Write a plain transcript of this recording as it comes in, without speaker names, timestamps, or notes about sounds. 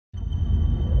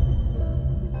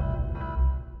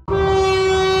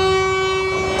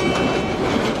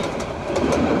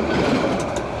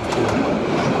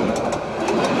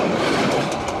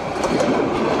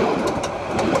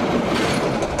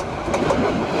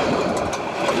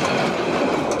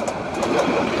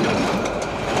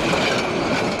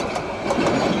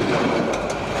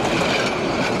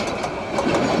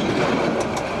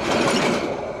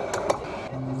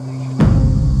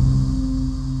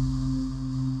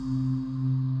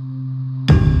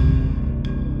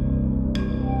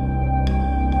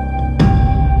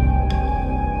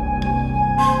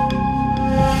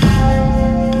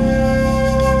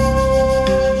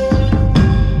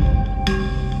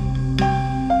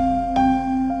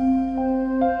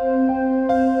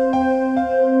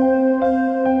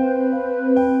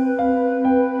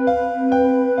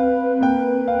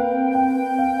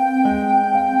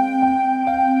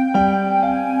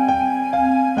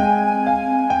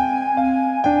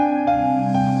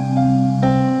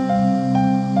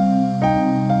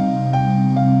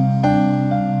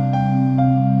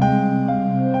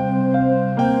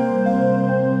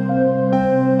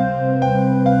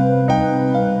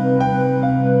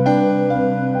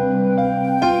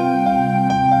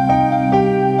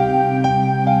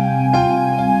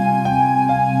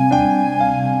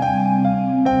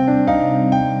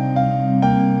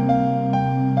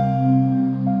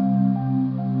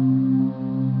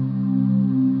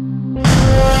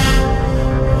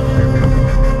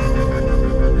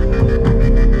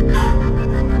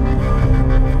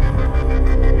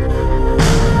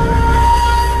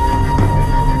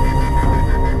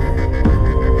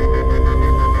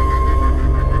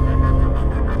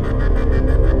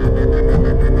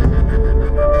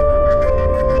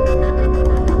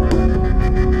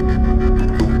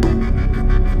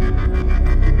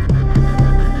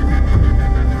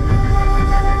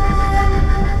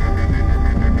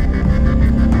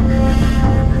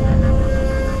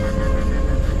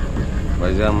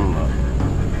ভাইজান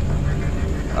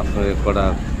আপনার কটা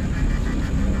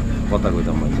কথা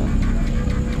কইতাম ভাইজান।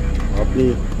 আপনি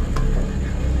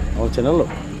আমার চ্যানেল?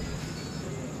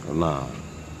 না,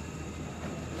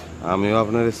 আমিও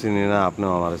আপনার চিনি না,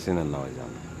 আপনিও আমার চিনেন না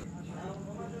ভাইজান।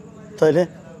 তাইলে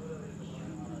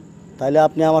তাইলে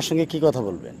আপনি আমার সঙ্গে কি কথা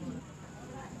বলবেন?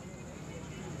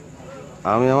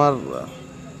 আমি আমার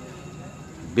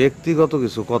ব্যক্তিগত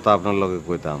কিছু কথা আপনার লগে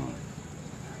কইতাম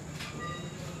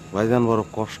ভাইজান। বড়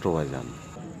কষ্ট ভাইজান।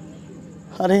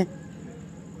 আরে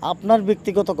আপনার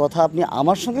ব্যক্তিগত কথা আপনি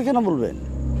আমার সঙ্গে কেন বলবেন?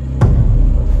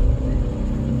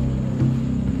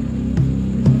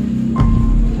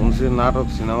 শুনছি নাটক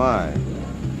সিনেমায়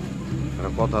একটা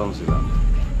কথা শুনছিলাম,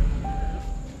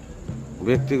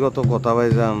 ব্যক্তিগত কথা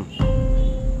ভাইজান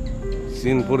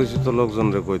চিন পরিচিত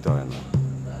লোকজনরে কইতে হয় না,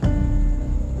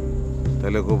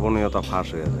 তাহলে গোপনীয়তা ফাঁস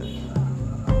হয়ে যায়,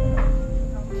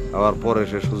 আবার পরে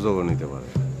সে সুযোগও নিতে পারে।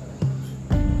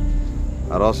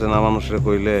 আর অচেনা মানুষরে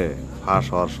কইলে ফাঁস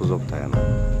হওয়ার সুযোগ থাকে না,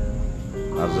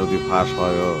 আর যদি ফাঁস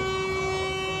হয়ও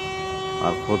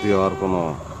আর ক্ষতি হওয়ার কোনো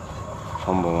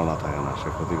সম্ভাবনা থাকে না, সে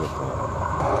ক্ষতি করতে পারে না।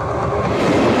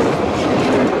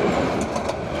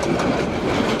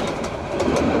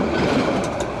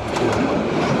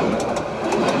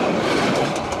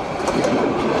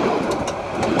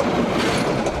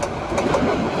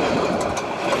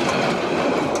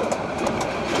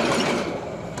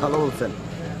 ভালো বলছেন।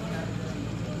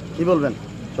 কি বলবেন?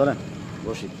 চলেন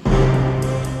বসি।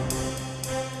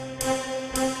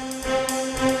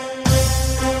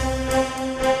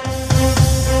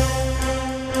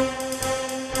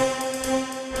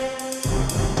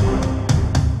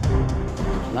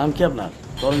 নাম কি আপনার?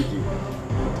 করেন কি?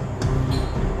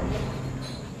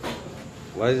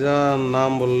 ভাইজান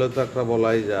নাম বললে তো একটা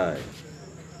বলাই যায়,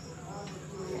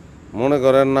 মনে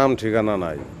করেন নাম ঠিকানা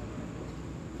নাই,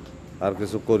 আর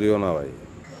কিছু করিও না ভাই।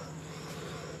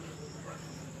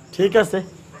 ঠিক আছে,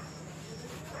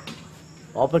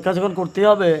 অপেক্ষা যখন করতে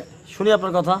হবে শুনি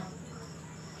আপনার কথা।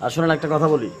 আর শুনেন, একটা কথা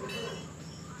বলি,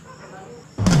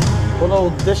 কোনো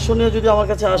উদ্দেশ্য নিয়ে যদি আমার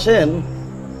কাছে আসেন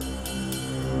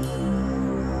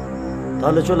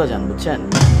তাহলে চলে যান, বুঝছেন?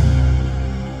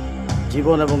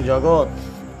 জীবন এবং জগৎ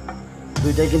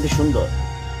দুইটাই কিন্তু সুন্দর।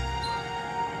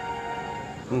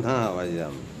 না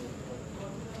ভাইজান,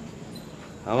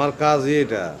 আমার কাজই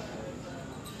এটা,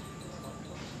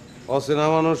 অচেনা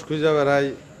মানুষ খুঁজে বেড়াই,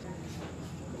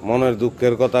 মনের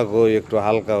দুঃখের কথা কই, একটু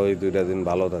হালকা হই, 2টা দিন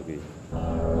ভালো থাকি,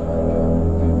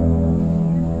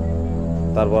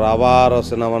 তারপর আবার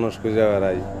অচেনা মানুষ খুঁজে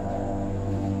বেড়াই,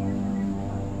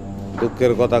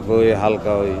 দুঃখের কথা কই,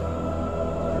 হালকা হই,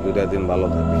 2টা দিন ভালো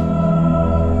থাকি,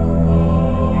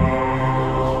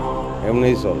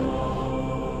 এমনিই চলে।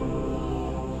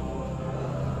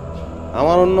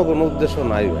 আমার অন্য কোনো উদ্দেশ্য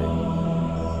নাই ভাই।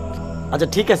 আচ্ছা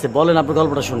ঠিক আছে, বলেন আপনার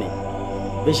গল্পটা শুনি।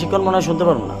 বেশিক্ষণ মনে হয় শুনতে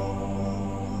পারবো না।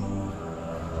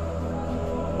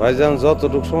 ভাইজান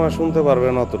যতটুক সময় শুনতে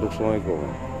পারবেন অতটুক সময়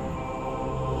কমেন।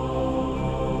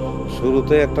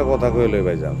 শুরুতে একটা কথা কইলে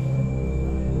ভাইজান,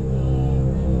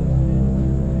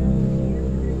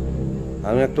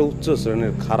 আমি একটা উচ্চ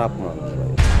শ্রেণীর খারাপ মানুষ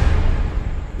ভাই।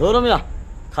 ধরো মিয়া,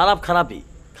 খারাপ খারাপই,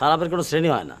 খারাপের কোনো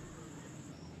শ্রেণী হয় না।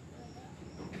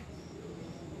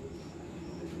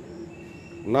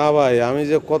 না ভাই, আমি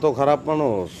যে কত খারাপ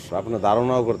মানুষ আপনি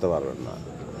ধারণাও করতে পারবেন না।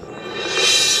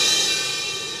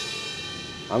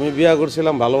 আমি বিয়া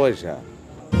করছিলাম ভালোবাসা,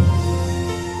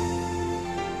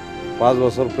 5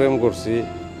 বছর প্রেম করছি,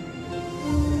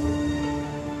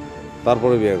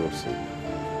 তারপরে বিয়ে করছি।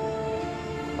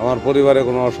 আমার পরিবারে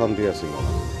কোনো অশান্তি ছিল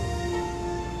না,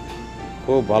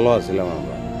 খুব ভালো আছিলাম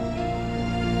আমরা।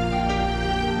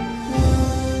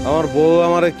 আমার বউ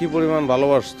আমারে কি পরিমাণ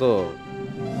ভালোবাসতো,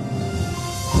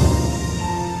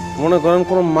 মনে করেন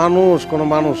কোনো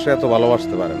মানুষ এত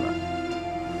ভালোবাসতে পারে না।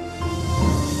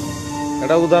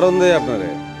 এটা উদাহরণ দেই আপনারে।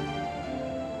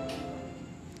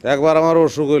 একবার আমার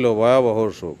অসুখ হইল, ভয়াবহ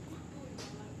অসুখ।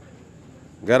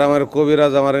 গ্রামের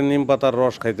কবিরাজ আমার নিম পাতার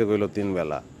রস খাইতে কইল 3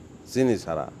 বেলা, চিনি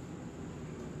ছাড়া।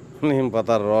 নিম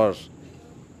পাতার রস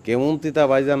কেমন তিতা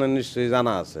ভাইজানের নিশ্চয়ই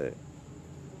জানা আছে।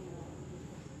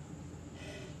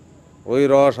 ওই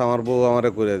রস আমার বউ আমারে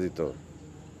করে দিত,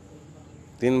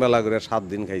 3 বেলা করে 7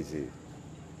 দিন খাইছি।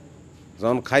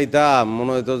 যখন খাইতাম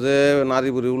মনে হইতো যে নারী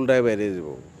বুড়ি উল্টায় বেরিয়ে যাব।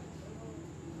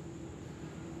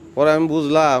 পরে আমি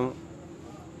বুঝলাম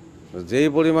যেই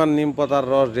পরিমাণ নিম পাতার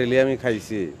রস ডেলি আমি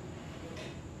খাইছি,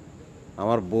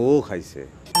 আমার বউ খাইছে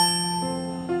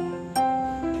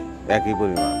একই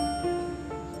পরিমাণ।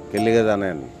 কে লেগে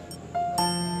জানেন?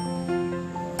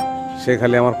 সে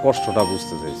খালি আমার কষ্টটা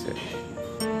বুঝতে চাইছে,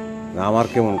 আমার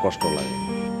কেমন কষ্ট লাগে।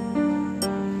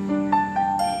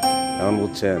 এখন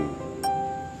বুঝছেন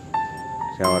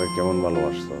সে আমারে কেমন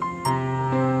ভালোবাসতো।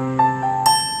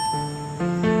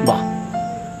 বাহ,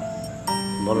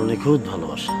 বড় নিখুঁত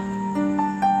ভালোবাসা।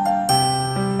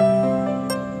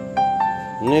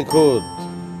 নিখুঁত,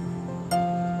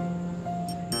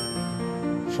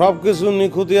 সবকিছু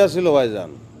নিখুঁতই ছিল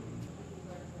ভাইজান,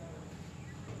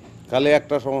 খালি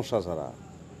একটা সমস্যা ছাড়া।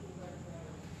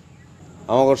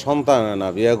 আমাকে সন্তান হয় না,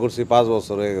 বিয়ে করছি 5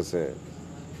 বছর হয়ে গেছে,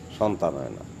 সন্তান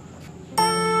হয় না।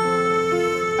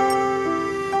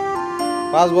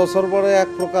 5 বছর পরে এক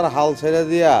প্রকার হাল ছেড়ে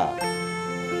দিয়া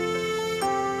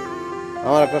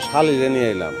আমার একটা শালিরে নিয়ে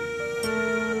এলাম।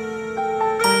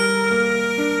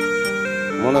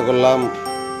 মনে করলাম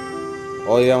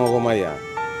ওই আমাকে মাইয়া।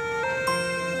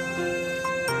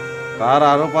 তার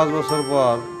আরো 5 বছর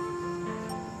পর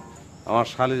আমার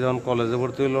শালি যখন কলেজে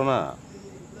ভর্তি হইল না,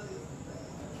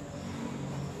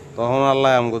 তখন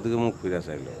আল্লাহ আমাকে দিকে মুখ ফিরে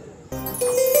চাইল।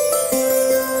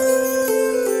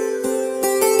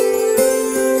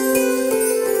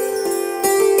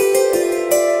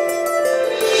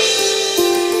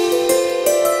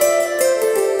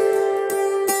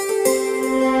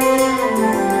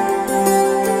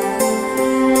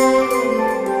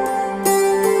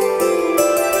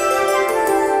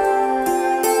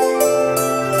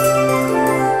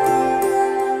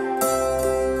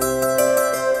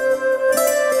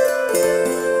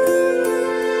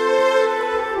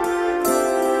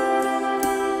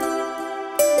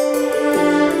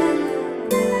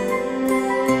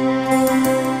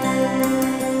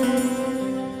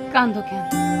 কান্দো কেন?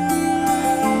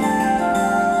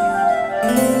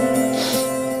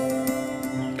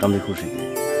 কান্দে খুশিতে।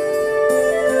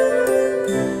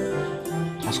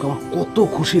 আজকে আমার কত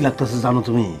খুশি লাগতেছে জানো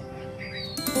তুমি?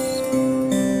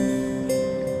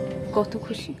 কত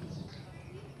খুশি?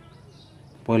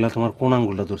 পয়লা তোমার কোন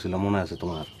আঙ্গুলটা ধরছিল মনে আছে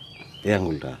তোমার? এই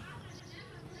আঙ্গুলটা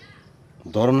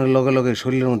ধরনের লগে লগে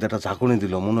শরীরের মধ্যে একটা ঝাঁকুনি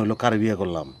দিল, মনে হলো কারে বিয়ে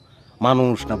করলাম,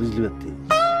 মানুষ না বিজলি বাতি।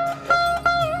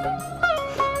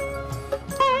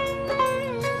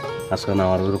 আজকে না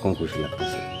আমার ওইরকম খুশি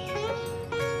লাগতেছে।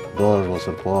 10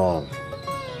 বছর পর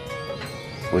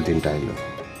ওই দিনটা এলো।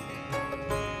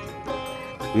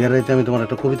 বিয়ার রাইতে আমি তোমার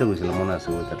একটা কবিতা কইছিলাম, মনে আছে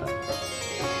কবিতাটা?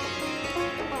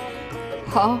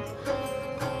 হ,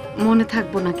 মনে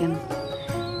থাকবো না কেন?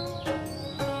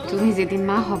 তুমি যেদিন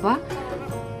মা হবা,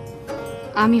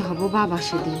 আমি হব বাবা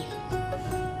সেদিন।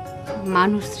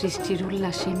 মানুষ সৃষ্টির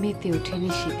উল্লাসে মেতে ওঠে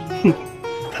সেদিন।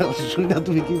 শুনে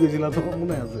তুমি কি কইছিলা তোমার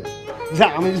মনে আছে? যে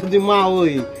আমি যদি মা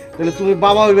হই তাহলে তুমি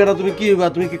বাবা হইবা না, তুমি কি হইবা?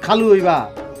 তুমি কি খালু হইবা?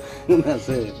 মনে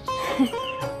আছে?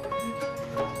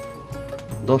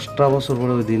 10টা বছর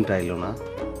পরে ওই দিনটা আইলো না?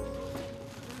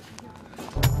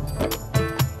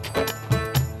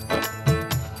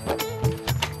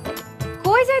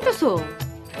 কই যাইতেছো?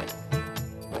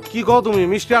 কি কও তুমি?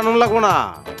 মিষ্টি আনন্দ লাগবো না?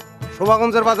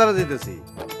 শোভাগঞ্জের বাজারে যেতেছি।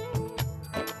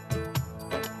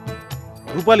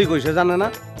 রূপালী কইছে জানে না?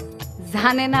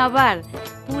 জানে না, আবার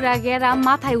পুরা গেরাম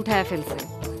মাথায় উঠায় ফেলছে।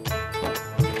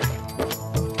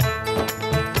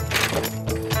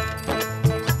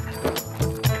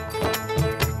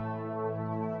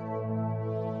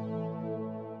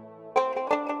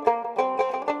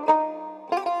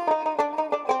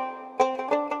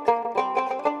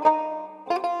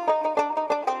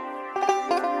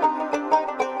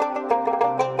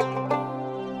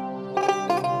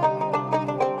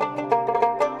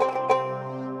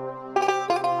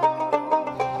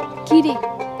 কিরে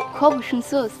খবর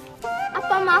শুনছস?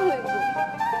 আপা মা হইব,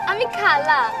 আমি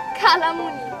খালা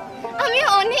খালামুনি, আমি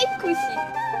অনেক খুশি।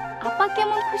 আপা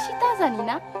কেমন খুশি তা জানি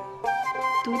না,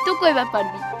 তুই তো কইবা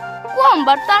পারবি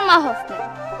কমবার তার মা হস না।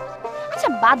 আচ্ছা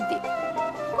বাদ দে,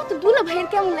 কত দুলা ভাইয়ের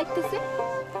কেমন লাগতেছে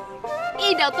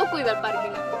এইটাও তো কইবার পারবি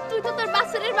না। তুই তো তোর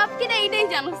বাসরের বাপ কিনা এইটাই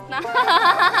জানোস না।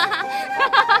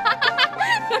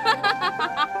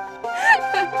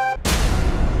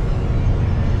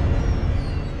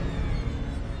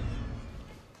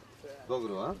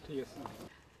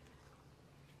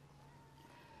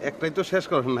 একটাই তো শেষ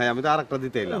করেন নাই, আমি তো আরেকটা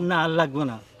দিতে এলাম। না আর লাগবে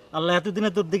না, আল্লাহ এতদিনে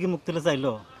তোর দিকে মুখ তুলে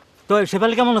চাইলো। তো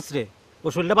সেফালি কেমন আছে রে? ও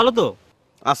শরীরটা ভালো তো?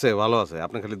 আছে, ভালো আছে।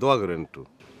 আপনি খালি দোয়া করেন একটু।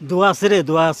 দোয়া আছে রে,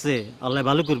 দোয়া আছে, আল্লাহ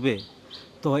ভালো করবে।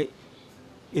 তো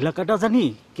এলাকাটা জানি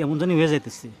কেমন জানি হয়ে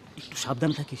যাইতেছে, একটু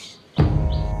সাবধান থাকিস।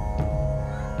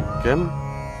 কেন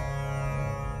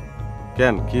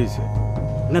কেন কি হয়েছে?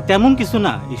 না তেমন কিছু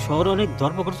না, এই শহরে অনেক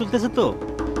ধরপকড় চলতেছে তো,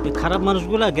 এই খারাপ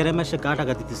মানুষগুলা গ্রামে এসে গা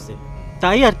টাকা দিতেছে,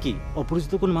 তাই আর কি।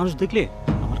 অপরিচিত কোন মানুষ দেখলে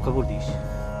আমার খবর দিস।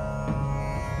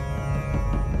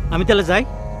 আমি তাহলে যাই।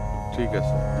 ঠিক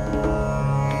আছে।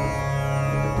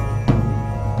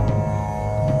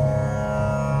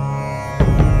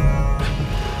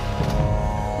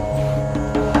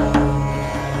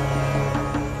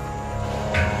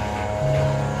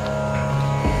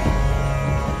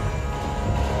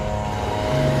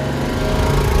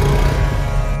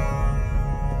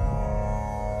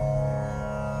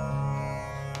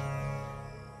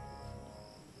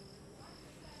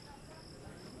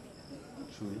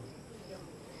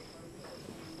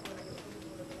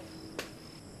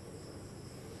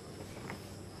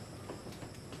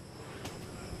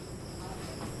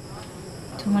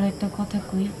 তোমার একটা কথা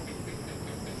কই,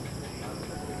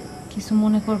 কিছু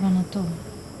মনে করবে না তো?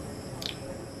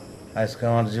 আজকে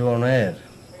আমার জীবনের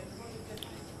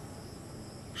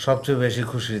সবচেয়ে বেশি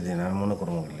খুশির দিন, আমি মনে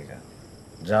করবো লিখা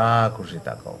যা খুশি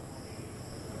তা কও।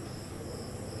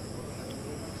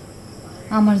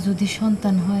 আমার যদি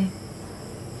সন্তান হয়,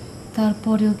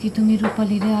 তারপরেও কি তুমি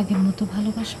রূপালীরে আগের মতো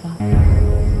ভালোবাসবা?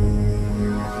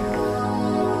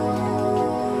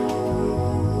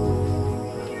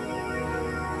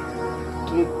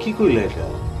 তুমি কি কইলে এটা?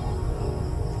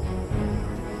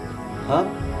 হ্যাঁ,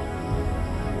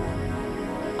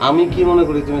 আমি কি মনে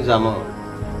করি তুমি জানো?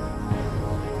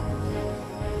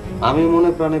 আমি মনে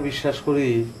প্রাণে বিশ্বাস করি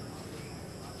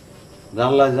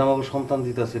আল্লাহ যে আমাকে সন্তান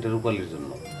দিতেছে এটা রূপালীর জন্য।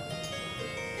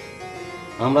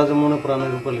 আমরা যে মনে প্রাণে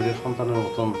রূপালীর সন্তানের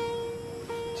মতন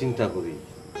চিন্তা করি,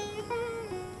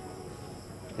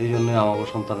 এই জন্য আমাকে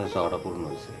সন্তানের চাওয়াটা পূর্ণ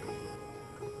হয়েছে।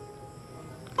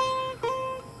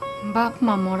 বাপ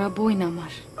মা মরা বই না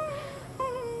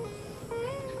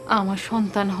আমার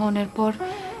সন্তান হওয়ার পর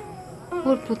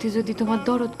ওর প্রতি যদি তোমার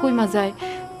দরদ কইমা যায়,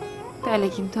 তাহলে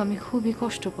কিন্তু আমি খুবই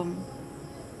কষ্ট পাবো।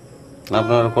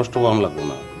 আপনার কষ্ট কম লাগবে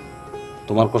না।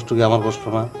 তোমার কষ্ট কি আমার কষ্ট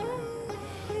না?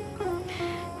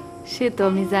 সে তো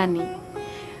আমি জানি।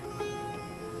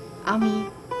 আমি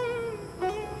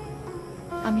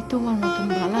আমি তোমার মতন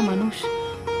ভালো মানুষ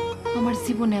আমার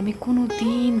জীবনে আমি কোনো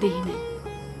দিন দেখি নাই।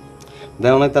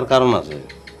 দেখো নাই, তার কারণ আছে।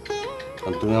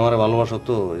 তুমি আমার ভালোবাসো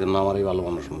তো, এই জন্য আমার এই ভালো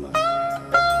মানুষ না।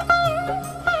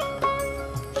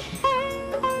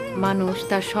 মানুষ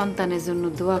তার সন্তানের জন্য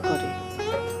দোয়া করে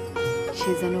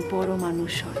সে যেন বড়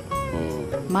মানুষ হয়,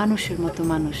 মানুষের মতো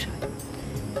মানুষ হয়।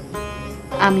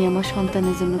 আমি আমার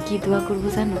সন্তানের জন্য কি দোয়া করব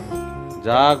জানো?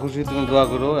 যা খুশি তুমি দোয়া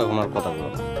করো, এখন আর কথা বলো।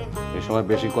 এই সময়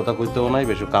বেশি কথা কইতেও নাই,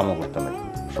 বেশি কামও করতে নাই।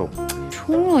 সব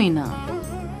শুনোই না,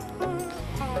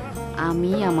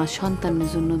 আমি আমার সন্তানের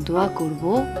জন্য দোয়া করব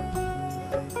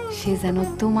সে যেন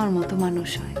তোমার মতো মানুষ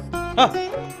হয়।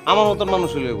 আমার মতন মানুষ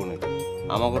হইলে গুণে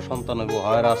আমাকে সন্তান হইব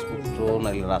হয় রাজপুত্র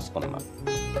নাইলে রাজকন্যা।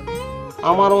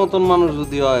 আমার মতন মানুষ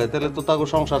যদি হয় তাহলে তো তাকে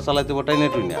সংসার চালাইতে হবে টাইনা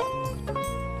টুইনা।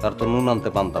 তার তো নুন আনতে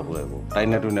পান্তা পুরাইব,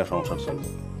 টাইনা টুইনা সংসার চলবে।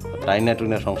 টাইনা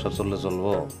টুইনা সংসার চললে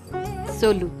চলবো?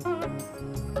 চলু,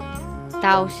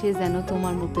 তাও সে যেন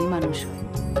তোমার মতোই মানুষ হয়।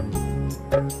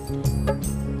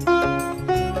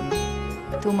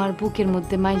 তোমার বুকের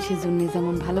মধ্যে মানুষের জন্য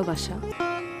যেমন ভালোবাসা,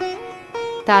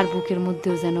 তার বুকের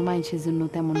মধ্যেও যেন মানুষের জন্য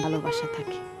তেমন ভালোবাসা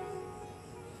থাকে।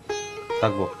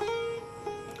 থাকবো,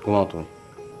 ঘুমাও তুমি।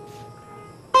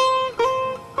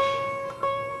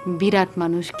 বিরাট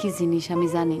মানুষ কি জিনিস আমি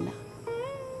জানি না,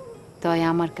 তাই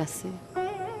আমার কাছে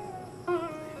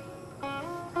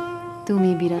তুমি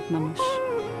বিরাট মানুষ।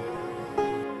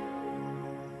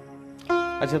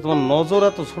 আচ্ছা, তোমার নজর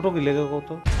এত ছোট কি লেগে কত?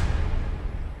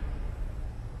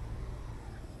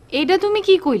 এইটা তুমি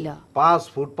কি কইলা? 5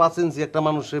 ফুট 5 ইঞ্চি একটা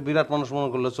মানুষে বিরাট মানুষ মনে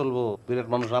করলে চলবো? বিরাট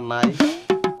মানুষ আর নাই।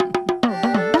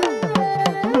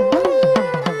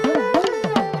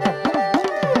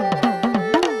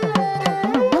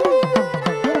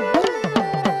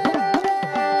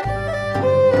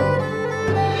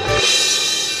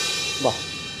 বাহ,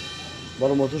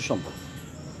 বড় মধুর সম্পর্ক।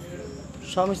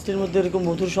 স্বামী স্ত্রীর মধ্যে এরকম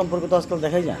মধুর সম্পর্ক তো আজকাল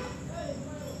দেখাই যায় না।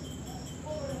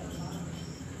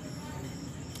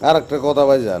 আর একটা কথা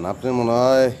ভাইজান, আপনি মনে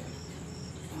হয়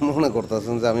মনে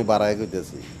করতেছেন যে আমি বাড়াই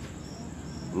কইতেছি।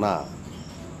 না,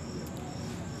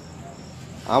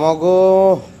 আমাগো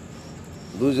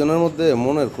দুইজনের মধ্যে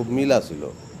মনের খুব মিল আছিল।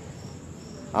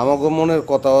 আমাগো মনের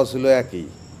কথাও ছিল একই।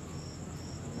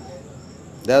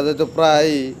 দেখা যেত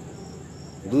প্রায়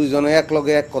দুইজনে এক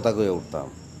লগে এক কথা কয়ে উঠতাম।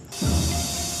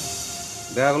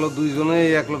 দেখা গেল দুইজনেই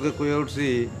এক লগে কয়ে উঠছি,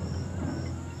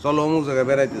 চলো অমুক জায়গায়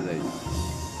বেড়াইতে যাই,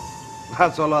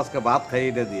 চলো আজকে ভাত খাই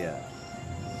এটা দিয়া।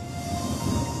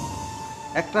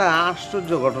 একটা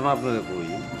আশ্চর্য ঘটনা আপনাদের কই।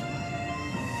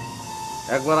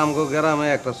 একবার আমাকে গ্রামে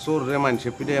একটা চোর রে মানসে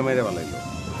পিটিয়ে মেরে ফেলাইল।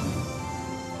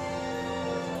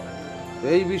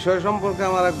 এই বিষয় সম্পর্কে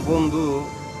আমার এক বন্ধু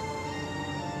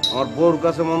আমার বউর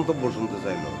কাছে মন্তব্য শুনতে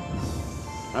চাইল।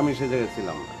 আমি সে জায়গায়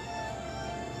ছিলাম না।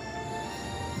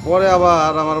 পরে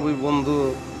আবার আমার ওই বন্ধু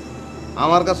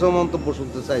আমার কাছেও মন্তব্য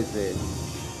শুনতে চাইছে,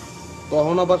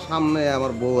 তখন আবার সামনে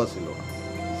আমার বউ আছিল।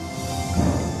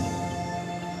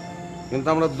 কিন্তু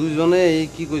আমরা দুইজনেই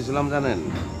কি কইছিলাম জানেন?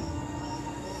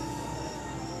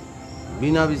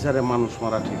 বিনা বিচারে মানুষ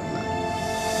মারা ঠিক না।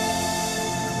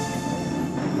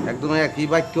 একদম একই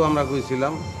বাক্য আমরা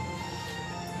কইছিলাম,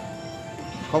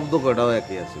 শব্দ কয়টাও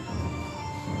একই আছে।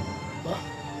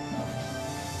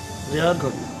 রেয়ার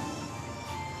ঘটনা।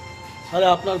 আরে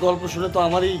আপনার গল্প শুনে তো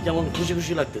আমারই কেমন খুশি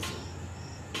খুশি লাগতেছে।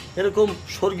 এরকম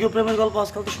স্বর্গীয় প্রেমের গল্প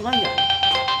আজকাল তো শোনাই না।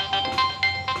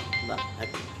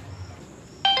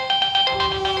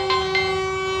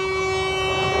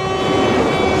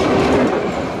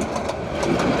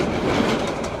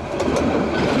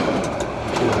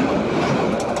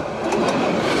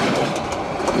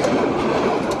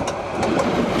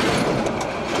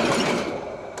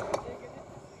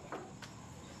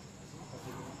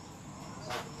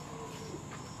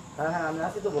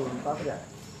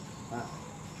 হ্যাঁ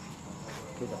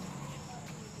ঠিক আছে।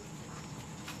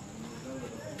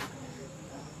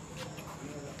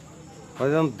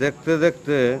 ভাইজান দেখতে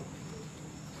দেখতে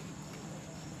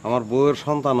আমার বউয়ের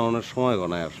সন্তান অনেক সময়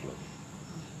গনায় আসলো।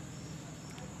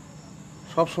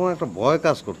 সব সময় একটা ভয়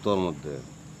কাজ করতো ওর মধ্যে,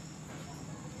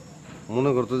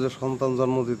 মনে করতো যে সন্তান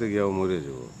জন্ম দিতে গিয়েও মরে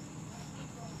যাব।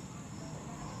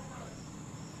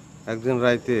 একদিন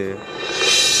রাইতে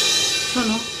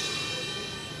শোনো,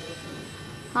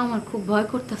 আমার খুব ভয়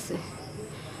করতেছে।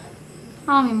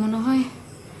 আমি মনে হয়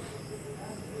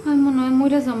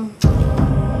মরে যাবো।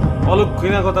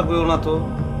 অলক্ষীনা কথা কইও না তো,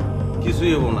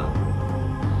 কিছুই হবো না।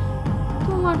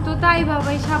 তোমার তো তাই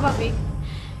বাবাই স্বাভাবিক,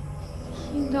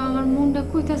 কিন্তু আমার মনটা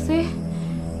কইতাছে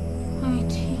আমি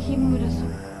ঠিকই মরে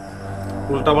যাবো।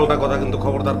 উল্টা পাল্টা কথা কিন্তু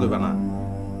খবরদার কইবা না,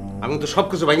 আমি তো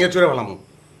সবকিছু ভাঙিয়ে চড়ে ফেলাম।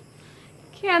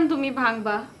 কেন তুমি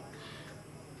ভাঙবা?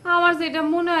 আমার যেটা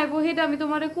মনে হয় সেটা আমি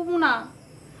তোমারে কমু না।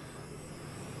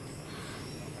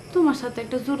 তোমার সাথে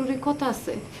একটা জরুরি কথা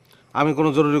আছে। আমি কোনো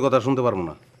জরুরি কথা শুনতে পারবো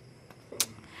না।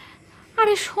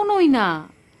 আরে শোনোই না,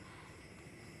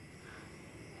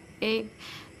 এই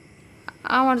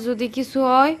আমার যদি কিছু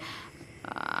হয়,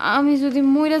 আমি যদি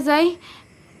মরে যাই,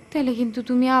 তাহলে কিন্তু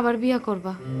তুমি আবার বিয়া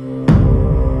করবা।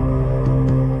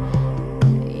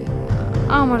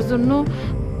 আমার জন্য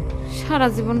সারা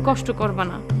জীবন কষ্ট করবা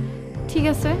না, ঠিক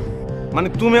আছে? মানে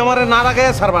তুমি আমারে না রাখে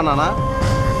ছাড়বা না? না,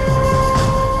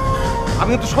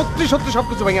 আমি তো সত্যি সত্যি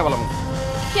সবকিছু ভেঙে ফেলাম।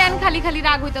 কেন খালি খালি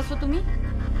রাগ হইতাছো তুমি?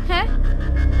 হ্যাঁ,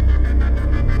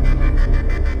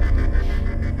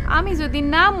 আমি যদি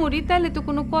না মরি তাহলে তো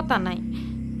কোনো কথা নাই,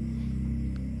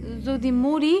 যদি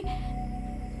মরি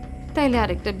তাইলে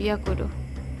আরেকটা বিয়া করো,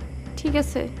 ঠিক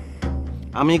আছে?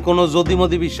 আমি কোনো যদি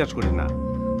মদি বিশ্বাস করি না,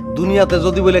 দুনিয়াতে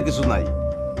যদি বলে কিছু নাই।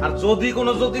 আর যদি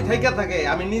কোনো যদি থেকে থাকে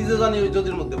আমি নিজে জানি ওই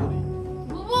যদির মধ্যে পড়ি।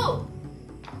 বুবু,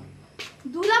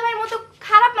 দুলাভাইয়ের মতো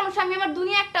খারাপ মানুষ আমি আমার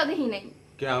দুনিয়া একটাও দেখি নাই।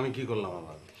 কে, আমি কি করলাম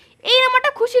আবার? এই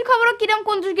আমারটা খুশির খবরও কিরম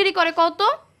কঞ্জুসগিরি করে কত?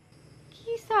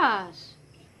 কি চাস?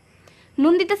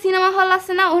 নন্দিতা সিনেমা হল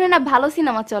আছে না, ওখানে না ভালো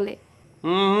সিনেমা চলে।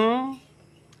 হুম,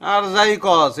 আর যাই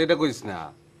কস এটা কইস না।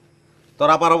 তোর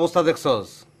আপার অবস্থা দেখছস?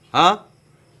 হ্যাঁ,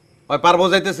 ওই পারবো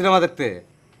যাইতে সিনেমা দেখতে?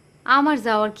 আমার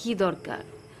যাওয়ার কি দরকার,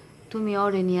 তুমি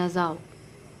ওরে নিয়ে যাও।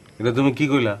 এটা তুমি কি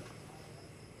কইলা?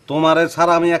 তোমারে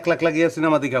ছাড়া আমি এক লাখ লাগিয়ে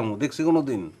সিনেমা দেখামু, দেখছি কোনো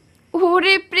দিন?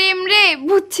 ওরে প্রেম রে,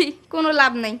 বুঝছি, কোনো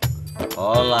লাভ নাই। ও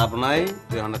লাভ নাই,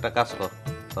 তুই এখন একটা কাজ কর,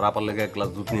 তোর আপার লেগে এক গ্লাস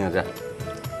দুধ নিয়ে যা।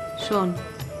 শোন,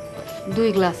 2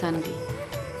 গ্লাস আনবি।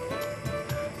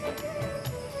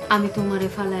 আমি তোমারে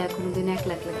ফালায় কোনোদিন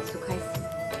একলা একলা কিছু খাইছি?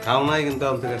 খাও নাই, কিন্তু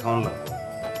আমি থেকে খাওয়ান লাগবে।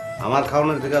 আমার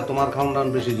খাওয়ানোর থেকে তোমার খাওয়ান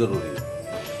বেশি জরুরি।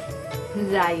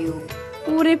 যাই হোক,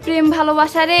 ওরে প্রেম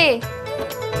ভালোবাসা রে।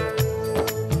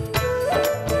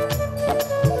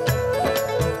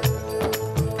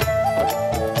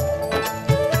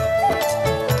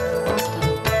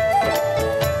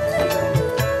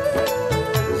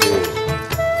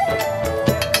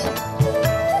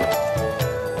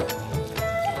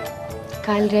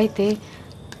 কাল রাইতে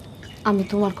আমি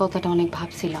তোমার কথাটা অনেক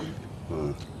ভাবছিলাম।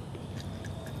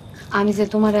 আমি যে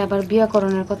তোমার আবার বিয়া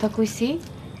করানোর কথা কইছি,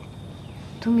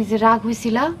 তুমি যে রাগ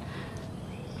হইছিলা,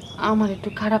 আমার একটু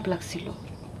খারাপ লাগছিল।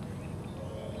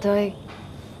 তাই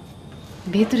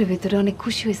ভেতরে ভেতরে অনেক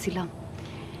খুশি হয়েছিলাম।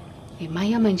 এই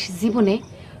মাইয়া মানুষের জীবনে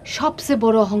সবচেয়ে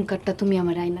বড় অহংকারটা তুমি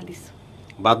আমার আয়না দিছ।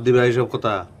 বাদ দিবে এইসব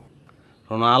কথা।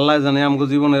 শোনো, আল্লাহ জানে আমাকে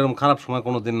জীবনে এরকম খারাপ সময়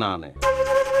কোনোদিন না আনে।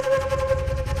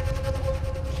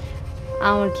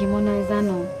 আমার কি মনে হয়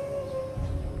জানো,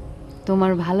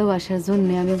 তোমার ভালোবাসার জন্য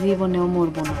আমি জীবনেও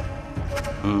মরবো না।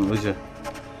 বুঝছে,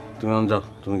 তুমি এখন যাও,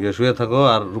 তুমি গিয়ে শুয়ে থাকো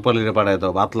আর রূপালীরে পাঠাই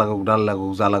দাও। ভাত লাগুক, ডাল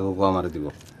লাগুক, যা লাগুক আমারে দিব।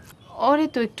 ওরে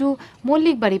তো একটু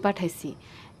মল্লিক বাড়ি পাঠাইছি,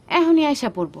 এখনই আয়সা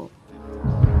পড়বো।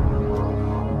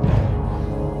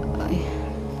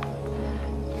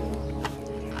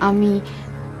 আমি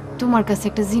তোমার কাছে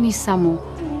একটা জিনিস চামো,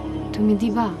 তুমি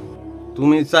দিবা?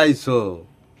 তুমি চাইছো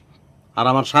আর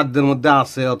আমার সাধ্যের মধ্যে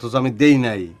আছে, অথচ আমি দেই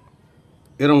নাই,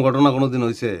 এরকম ঘটনা কোনোদিন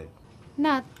হয়েছে?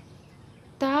 না,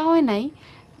 তা হয় নাই।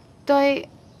 তয়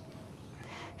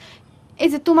এই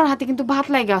যে তোমার হাতে কিন্তু ভাত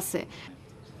লাগে আছে,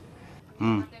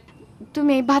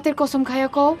 তুমি এই ভাতের কসম খাইয়া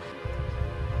কও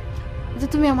যে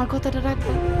তুমি আমার কথাটা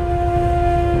রাখবে।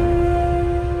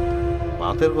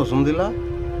 ভাতের কসম দিলা?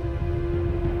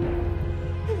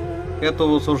 এত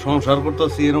বছর সংসার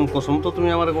করতেছি, এরকম কসম তো তুমি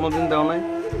আমার কোনোদিন দাও নাই।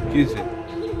 কি হয়েছে?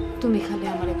 তুমি খালি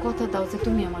আমারে কথা দাও যে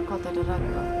তুমি আমার কথাটা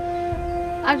রাখবা,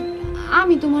 আর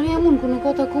আমি তোমার এমন কোনো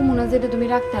কথা কমু না যেটা তুমি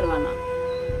রাখতে পারবা না।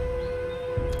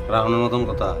 রাখনের মতন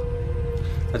কথা?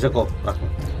 আচ্ছা কও, রাখো।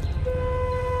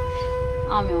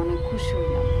 আমি অনেক খুশি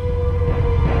হইলাম।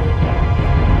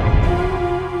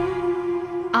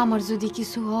 আমার যদি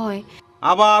কিছু হয়।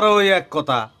 আবার ওই এক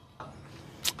কথা।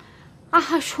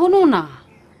 আহা শোনো না,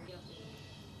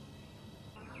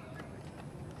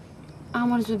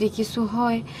 আমার যদি কিছু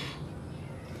হয়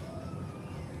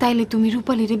তাইলে তুমি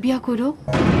রূপালীরে বিয়া করো।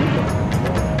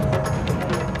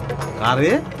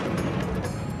 কারে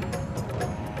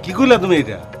কি কইলা তুমি?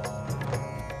 এটা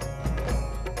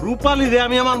রূপালীরে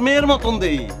আমি আমার মেয়ের মতন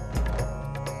দেই,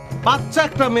 বাচ্চা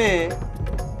একটা মেয়ে,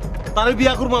 তারে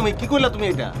বিয়া করবো আমি? কি কইলা তুমি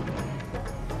এটা?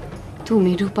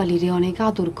 তুমি রূপালীরে অনেক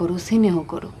আদর করো, স্নেহ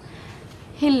করো,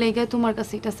 হের লেগে তোমার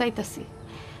কাছে এটা চাইতাছি।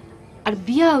 আর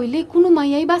বিয়া হইলে কোনো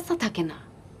মাইয়াই বাচ্চা থাকে না।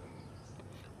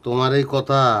 তোমার এই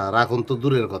কথা রাখুন তো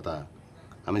দূরের কথা,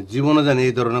 আমি জীবনে জানি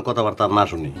এই ধরনের কথাবার্তা না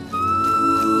শুনি।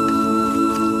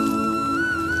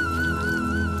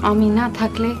 আমি না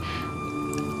থাকলে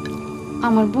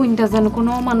আমার বোনটা যেন কোনো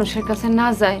অমানুষের কাছে না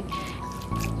যায়,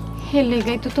 হের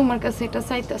লেগাই তো তোমার কাছে এটা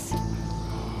চাইতাছি।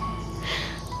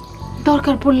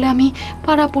 দরকার পড়লে আমি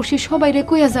পাড়াপড়শি সবাইরে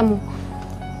কইয়া যামু,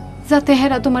 যাতে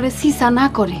হেরা তোমারে সিসা না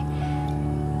করে।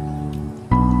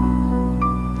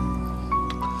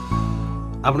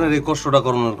 আপনার এই কষ্টটা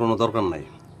করানোর কোনো দরকার নাই,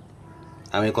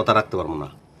 আমি এই কথা রাখতে পারবো না।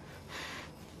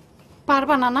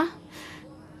 পারবা না? না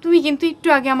তুমি কিন্তু একটু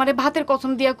আগে আমারে ভাতের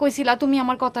কসম দিয়া কইছিলা তুমি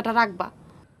আমার কথাটা রাখবা।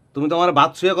 তুমি তো আমার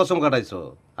বাদ শুয়ে কসম কাটাইছো,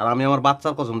 আর আমি আমার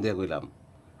বাচ্চার কসম দিয়ে কইলাম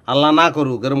আল্লাহ না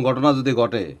করুক এরকম ঘটনা যদি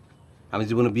ঘটে আমি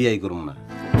জীবনে বিয়েই করব না।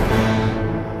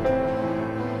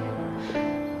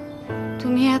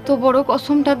 তুমি এত বড়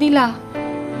কসমটা দিলা,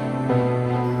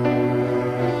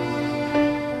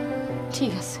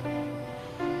 ঠিক আছে,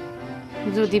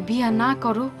 যদি বিয়া না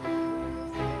করো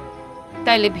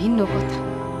তাইলে ভিন্ন কথা।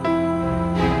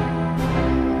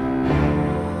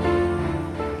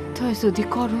 তাই যদি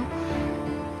করো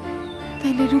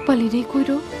তাইলে রূপালীরই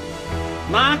কইরো।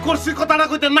 না করছি কথাটা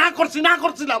কইতে, না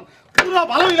করছিলাম পুরো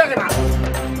ভালোই লাগে না।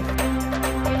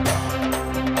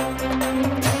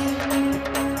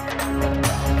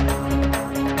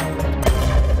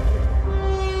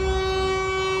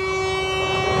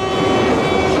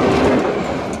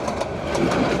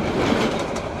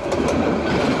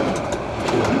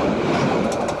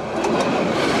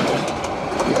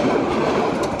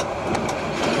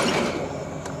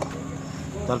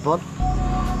 তারপর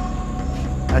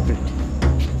এক মিনিট,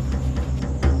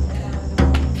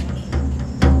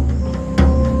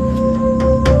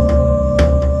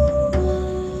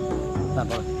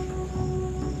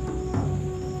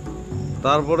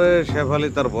 তারপরে শেফালি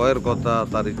তার ভয়ের কথা,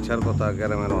 তার ইচ্ছার কথা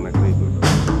গ্রামের অনেকেই কইল।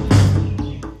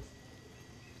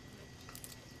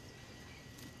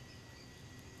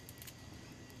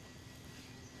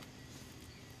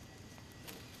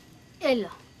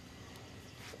 এলো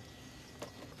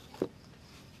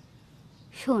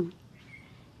শোন,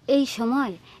 এই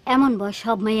সময় এমন বয়স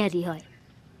সব মেয়ারই হয়।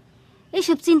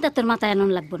 এইসব চিন্তা তোর মাথায়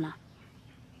আনন্দ লাগবো না।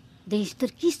 দেখিস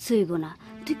তোর কিচ্ছু হইব না,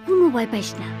 তুই কোনো ভয় পাইস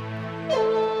না।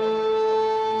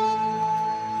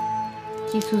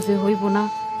 কিছু যে হইব না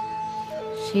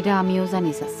সেটা আমিও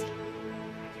জানি চাচি,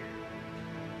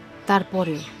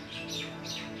 তারপরে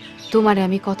তোমারে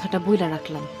আমি কথাটা বইলা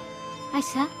রাখলাম।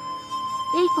 আচ্ছা,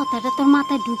 এই কথাটা তোর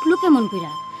মাথায় ঢুকলো কেমন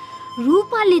কইরা?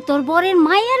 রূপালী তোর বরের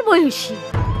মায়ের বয়সী।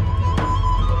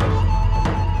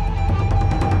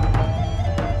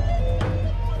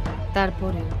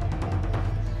 তারপরে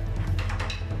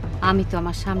আমি তো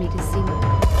আমার স্বামীকে চিনি,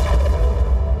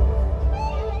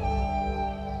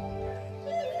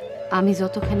 আমি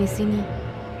যতখানি চিনি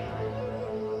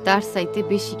তার চাইতে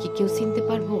বেশি কি কেউ চিনতে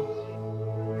পারবো?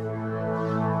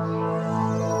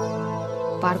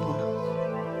 পারবো না।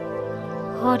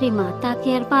 হরে মা, তাকে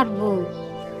আর পারবো?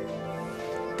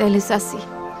 তাহলে চাচি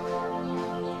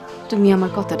তুমি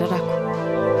আমার কথাটা রাখো।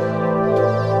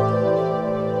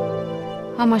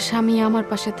 আমার স্বামী আমার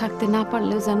পাশে থাকতে না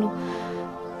পারলেও জানো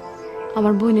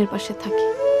আমার বোনের পাশে থাকে।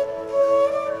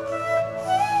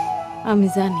 আমি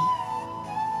জানি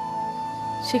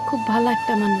সে খুব ভালো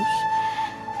একটা মানুষ।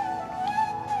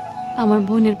 আমার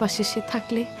বোনের পাশে সে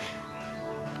থাকলে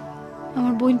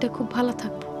আমার বোনটা খুব ভালো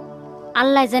থাকবে।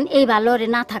 আল্লাহ যেন এই ভালো রে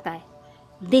না থাকায়।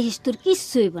 দেখিস তোর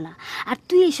কিচ্ছু হইব না। আর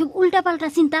তুই এইসব উল্টা পাল্টা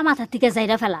চিন্তা মাথা থেকে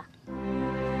যাইরা ফেলা।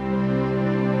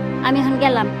 আমি এখন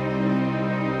গেলাম।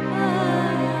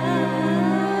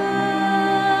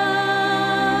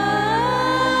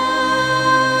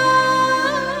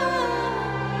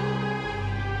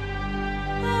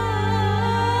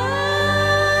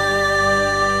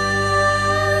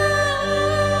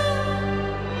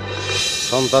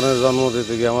 সন্তানের জন্ম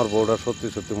দিতে গিয়ে আমার বউটা সত্যি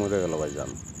সত্যি মরে গেল ভাইজান।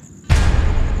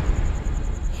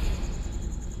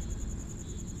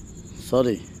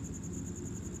 সরি,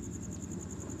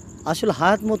 আসলে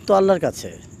হায়াত মত তো আল্লাহর কাছে,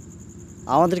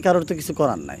 আমাদের কারোর তো কিছু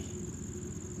করার নাই।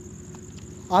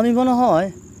 আমি মনে হয়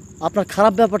আপনার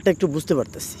খারাপ ব্যাপারটা একটু বুঝতে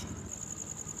পারতেছি।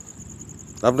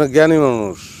 আপনি জ্ঞানী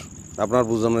মানুষ, আপনার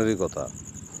বুঝানোরই কথা।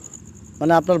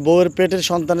 মানে আপনার বউয়ের পেটের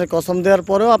সন্তানের কসম দেওয়ার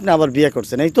পরেও আপনি আবার বিয়ে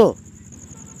করছেন, এই তো?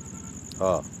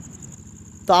 হ্যাঁ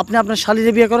তো আপনি আপনার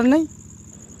শালীরে বিয়ে করেন নাই?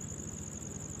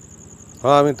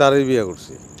 হ্যাঁ, আমি তারই বিয়ে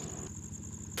করছি।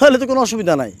 তাহলে তো কোনো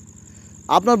অসুবিধা নাই।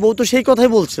 আপনার বউ তো সেই কথাই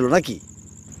বলছিল নাকি?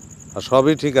 আর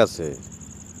সবই ঠিক আছে,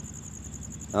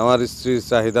 আমার স্ত্রীর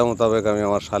চাহিদা মোতাবেক আমি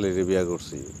আমার শালীরে বিয়ে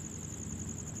করছি।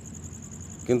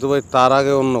 কিন্তু ভাই তার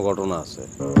আগে অন্য ঘটনা আছে।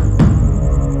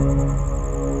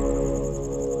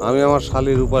 আমি আমার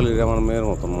শালী রূপালীর আমার মেয়ের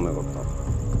মতন মনে করতাম।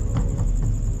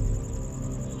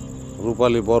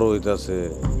 রূপালী বড় হইতাছে,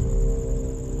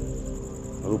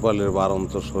 রূপালীর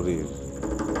বারন্ত শরীর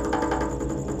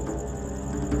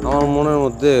আমার মনের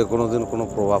মধ্যে কোনোদিন কোনো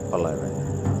প্রভাব ফেলায় নাই।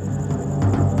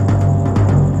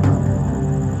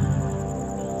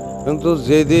 কিন্তু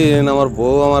যেদিন আমার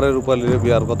বউ আমার রূপালীর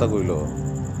বিয়ার কথা কইল,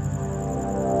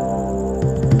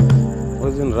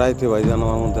 ওই দিন রাইতে ভাইজান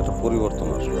আমার মধ্যে একটা পরিবর্তন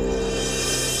আসলো।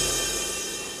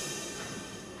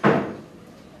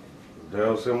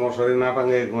 মশারি না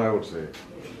টাঙে ঘুমায় উঠছে।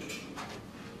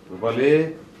 রূপালী,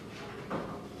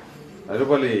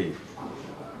 রূপালী,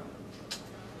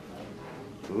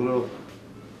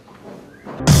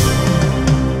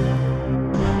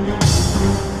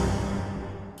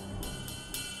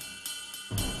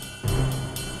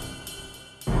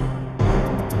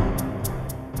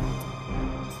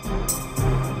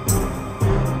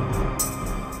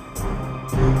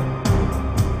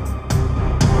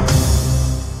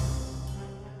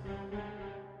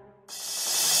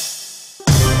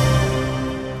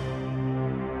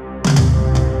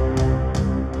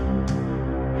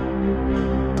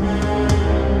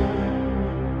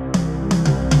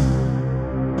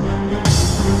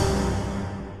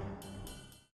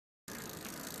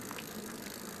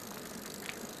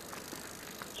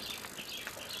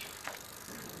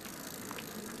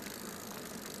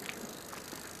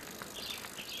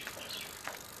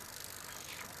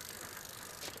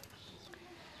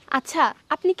 আচ্ছা,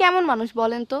 আপনি কেমন মানুষ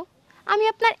বলেন তো? আমি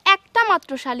আপনার একটা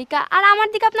মাত্র শালিকা, আর আমার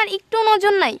দিকে আপনার একটু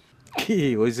নজর নাই। কি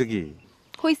হয়েছে? কি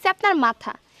হইছে আপনার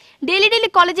মাথা। ডেইলি ডেইলি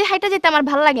কলেজে হাইটা যেতে আমার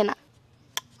ভালো লাগে না।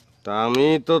 তা আমি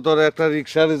তো তোর একটা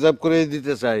রিক্সা রিজার্ভ করে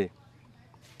দিতে চাই,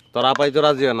 তোর আপাই তো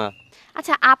রাজি না।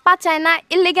 আচ্ছা, আপা চায় না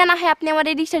এর লেগে না হয় আপনি আমার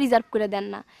এই রিক্সা রিজার্ভ করে দেন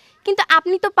না, কিন্তু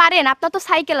আপনি তো পারেন, আপনার তো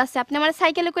সাইকেল আছে, আপনি আমার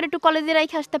সাইকেলে করে একটু কলেজে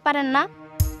রাইখে আসতে পারেন না?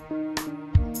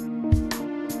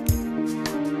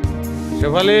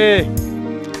 শেফালি,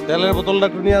 তেলের বোতলটা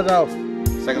একটু নিয়ে যাও,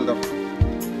 সাইকেল দাও।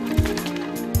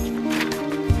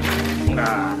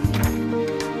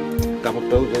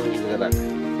 কাপড়টাও রাখ,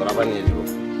 তোর আবার নিয়ে যাবো।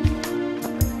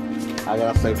 আগে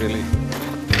রাস্তায় উঠেলি।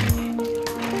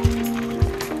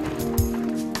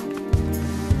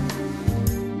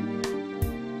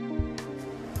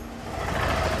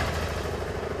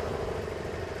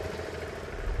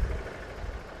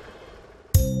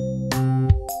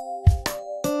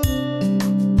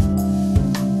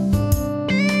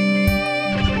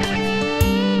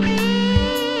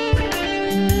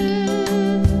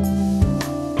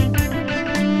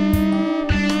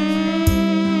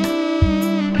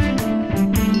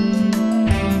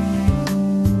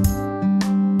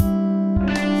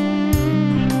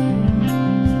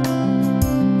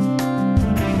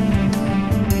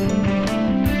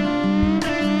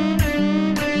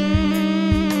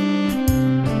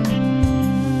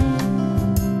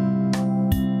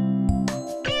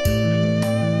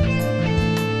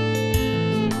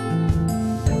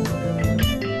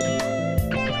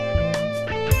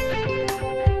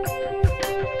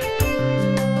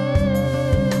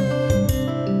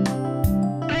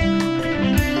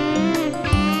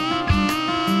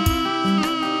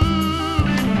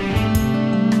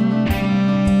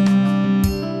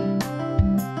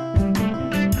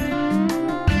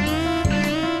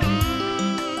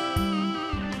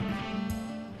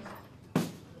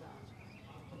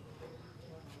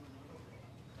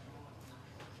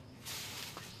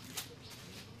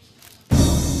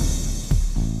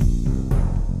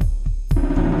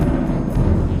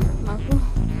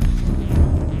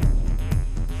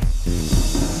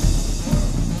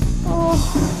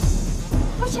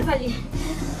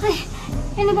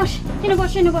 এনে বস, এনে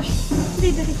বস, এনে বস।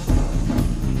 দিদি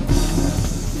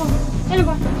এনে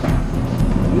বস।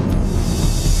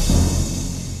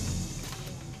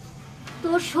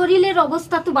 তোর শরীরের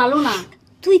অবস্থা তো ভালো না,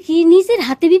 তুই কি নিজের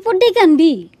হাতে বিপদ ডেকে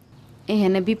আনবি?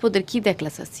 এখানে বিপদের কি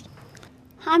দেখলা চাচি?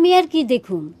 আমি আর কি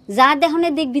দেখুম, যা দেখনে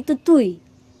দেখবি তো তুই।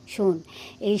 শোন,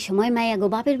 এই সময় মায়া গো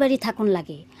বাপের বাড়ি থাকুন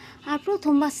লাগে, আর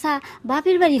প্রথম বাচ্চা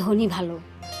বাপের বাড়ি হনি ভালো।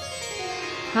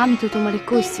 আমি তো তোমারে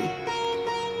কইছি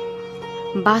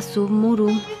বাসু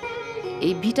মুরুম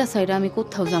এই ভিটা সাইডে আমি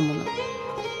কোথাও যাবো না।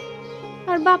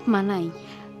 আর বাপ মা নাই,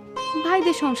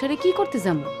 ভাইদের সংসারে কি করতে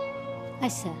যাবো?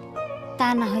 আচ্ছা তা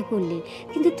না হয় করলে,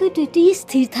 কিন্তু তুই তুই তুই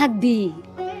স্থির থাকবি।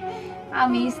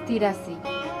 আমি স্থির আছি।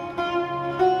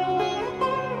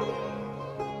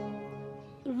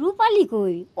 রূপালি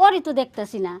কই? ওরে তো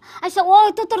দেখতাছি না। আচ্ছা ও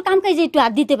তো তোর কাম কাজে একটু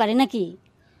হাত দিতে পারে নাকি?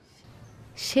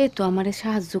 সে তো আমারে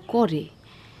সাহায্য করে,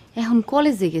 এখন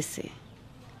কলেজে গেছে।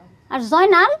 আর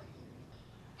জয়নাল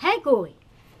হ্যাঁ কই?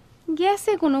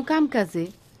 গেছে কোনো কাম কাজে।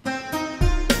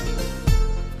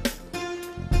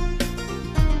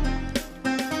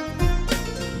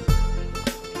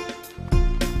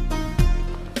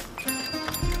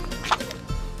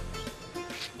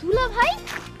 দুলা ভাই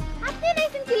আপনি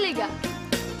নাইছেন কি লেগা?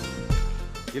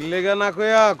 কিল্লেগা না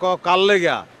কইয়া কাল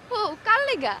লেগা। ও কাল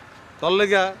লেগা? তোর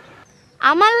লেগা?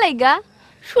 আমার লেগা?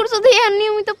 সূর্য তো এখন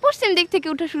নিয়মিত পশ্চিম দিক থেকে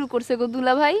উঠা শুরু করছে গো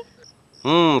দুলা ভাই।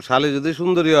 শালি যদি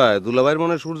সুন্দরী হয়, দুলাভাইয়ের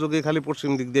মনে সূর্য কি খালি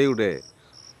পশ্চিম দিক দিয়ে উঠে?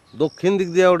 দক্ষিণ দিক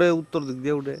দিয়ে উঠে, উত্তর দিক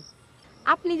দিয়ে উঠে।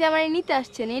 আপনি যে আমারে নিতে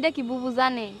আসছেন এটা কি বুবু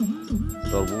জানে?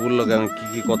 তোর বুবুর লগে আমি কি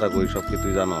কি কথা কই সব কি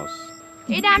তুই জানস?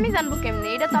 এটা আমি জানবো কেমনে?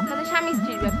 এটা তো আপনাদের স্বামী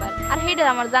স্ত্রীর ব্যাপার, আর এটা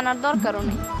আমার জানার দরকারও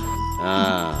নেই।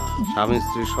 হ্যাঁ, স্বামী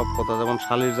স্ত্রীর সব কথা যেমন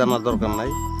শালির জানার দরকার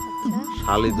নাই,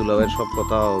 শালি দুলাভাইয়ের সব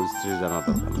কথা স্ত্রীর জানার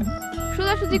দরকার নাই।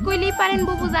 সোজাসুজি কইলেই পারেন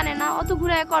বুবু জানে না, অত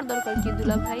ঘুরায় কর দরকার কি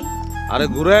দুলা ভাই? আরে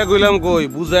ঘুরায় কইলাম কই,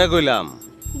 বুঝায় কইলাম।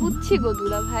 বুঝছি গো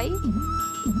দুলা ভাই।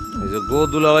 এই যে গো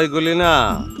দুলাভাই কইলি না,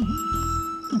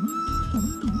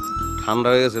 ঠান্ডা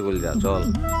হয়ে গেছে কইলা, চল।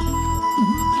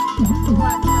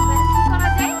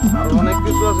 আর অনেক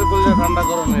কিছু আছে কইলা ঠান্ডা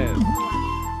করণের।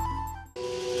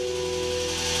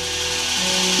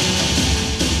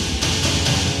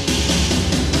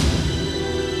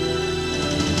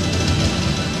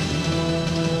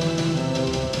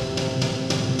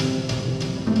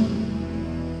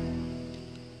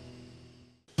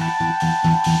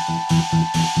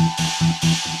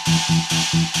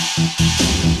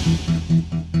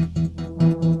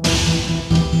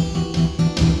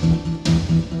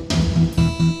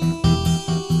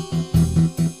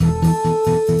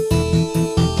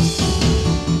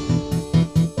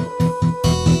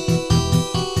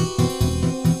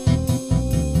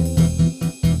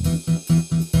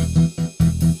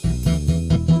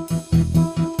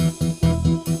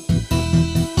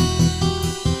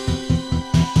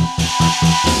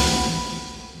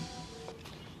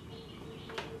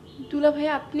 দুলা ভাই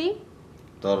আপনি?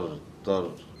 তোর তোর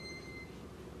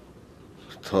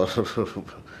তোর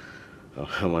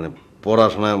মানে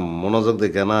পড়াশোনায় মনোযোগ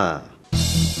দেখে না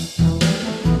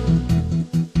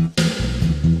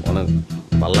অনেক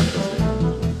ভালো লাগতেছে।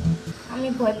 আমি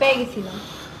ভয় পেয়ে গেছিলাম।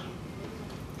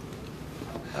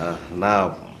 না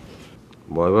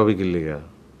ভয় পাবি কি লিগা?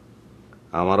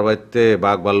 আমার বাড়িতে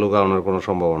বাঘ ভাল্লুক আনার কোনো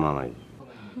সম্ভাবনা নাই।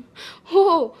 ও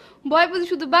ভয় বুঝি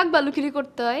শুধু বাঘ ভাল্লুকিরি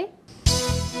করতে হয়?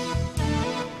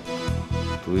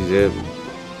 তুই যে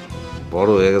বড়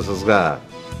হয়ে গেছিস গা,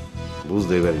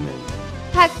 বুঝতেই পারি নাই।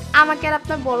 থাক, আমাকে আর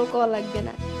আপনার বড় কওয়া লাগবে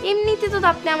না। এমনিতে তো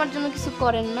আপনি আমার জন্য কিছু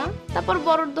করেন না, তারপর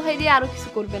বড়র দোহাই দিয়ে আরো কিছু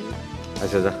করবেন না।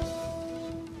 আচ্ছা যা,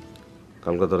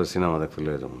 কালকে তোর সিনেমা দেখতে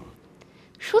লয়ে যাবো।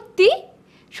 সত্যি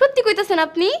সত্যি কইতাছেন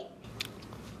আপনি?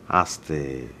 আস্তে,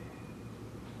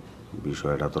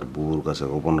 বিষয়টা তোর বুবুর কাছে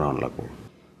গোপন রাখা লাগবো।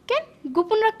 কেন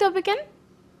গোপন রাখতে হবে কেন?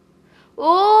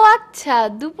 ও আচ্ছা,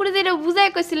 দুপুরে যেটা বুঝাই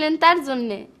কইছিলেন তার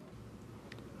জন্যে।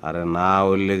 আরে না,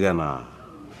 ওই লেগে না,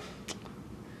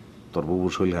 তোর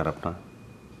বুবুর শরীর খারাপ না।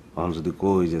 এখন যদি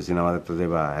কই যে সিনেমা দেখতে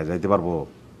যাইবা, যাইতে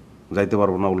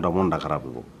পারবো না, উল্টা মনটা খারাপ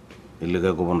হইব। এর লেগে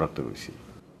গোপন রাখতে বেশি।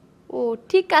 ও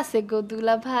ঠিক আছে গো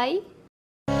দুলা ভাই।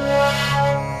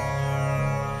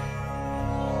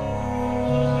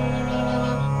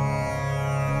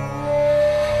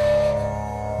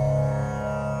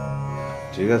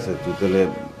 ঠিক আছে, তুই তাহলে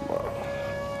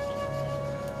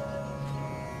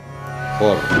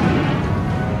পর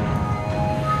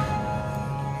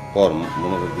পর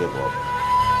মনোযোগ দিয়ে পর।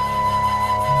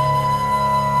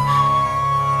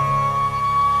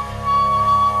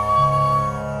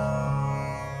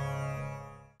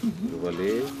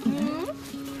 বলি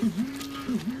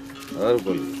আর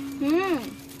বলি,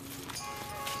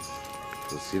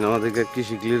 সিনেমা দেখে কি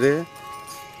শিখলি রে?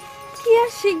 কি আর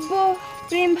শিখবো,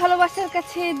 প্রেম ভালোবাসার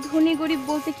কাছে ধনী গরিব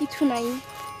বলতে কিছু নাই।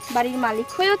 বাড়ির মালিক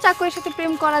হয়েও চাকরের সাথে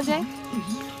প্রেম করা যায়,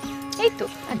 এই তো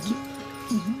আর কি।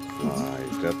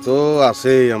 এটা তো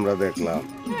আছেই, আমরা দেখলাম।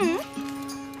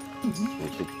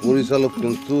 পরিচালক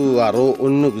কিন্তু আরো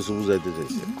অন্য কিছু বুঝাইতে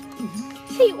চাইছে।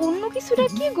 সেই অন্য কিছুটা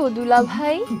কি গো দুলা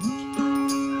ভাই?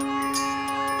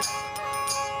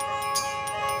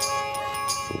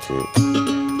 যে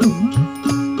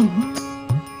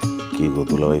কি গো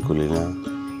দুলাভাই কলি না,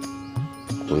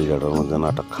 কলিজাটার মধ্যে না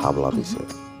একটা খাবলা দিছে,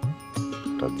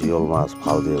 একটা জিওল মাছ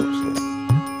ফাল দিয়ে উঠছে।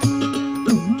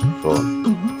 শোন,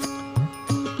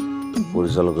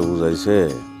 পরিচালকে বুঝাইছে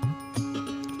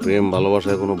প্রেম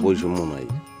ভালোবাসায় কোনো বৈষম্য নাই,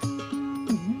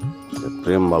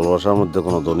 প্রেম ভালোবাসার মধ্যে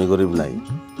কোনো ধনী গরিব নাই,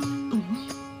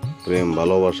 প্রেম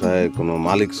ভালোবাসায় কোনো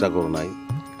মালিক চাকর নাই,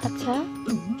 আচ্ছা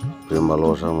প্রেম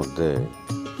ভালোবাসার মধ্যে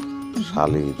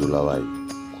শালি দুলাভাই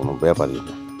কোনো ব্যাপারই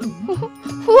না।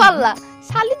 হু আল্লাহ,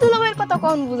 শালি দুলাভাইয়ের কথা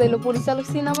কখন বুঝাইলো পরিচালক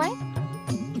সিনেমায়?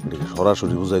 এটাকে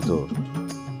সরাসরি বুঝাইতো,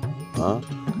 হ্যাঁ?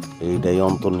 এইটাই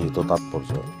অন্তর্নিহিত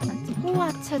তাৎপর্য। ও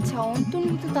আচ্ছা আচ্ছা,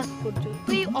 অন্তর্নিহিত তাৎপর্য।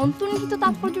 তো এই অন্তর্নিহিত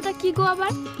তাৎপর্যটা কি গো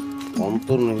আবার?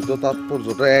 অন্তর্নিহিত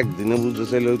তাৎপর্যটা একদিনে বুঝতে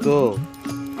চাইলে হইতো।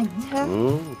 আচ্ছা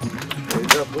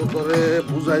এটা তো তোরে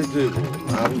বুঝাইতে হইব,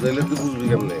 না বুঝাইলে তুই বুঝবি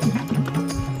কেমনে?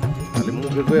 খালি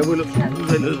মুখে কয়ে বইলে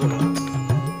বুঝাইলে হইব না।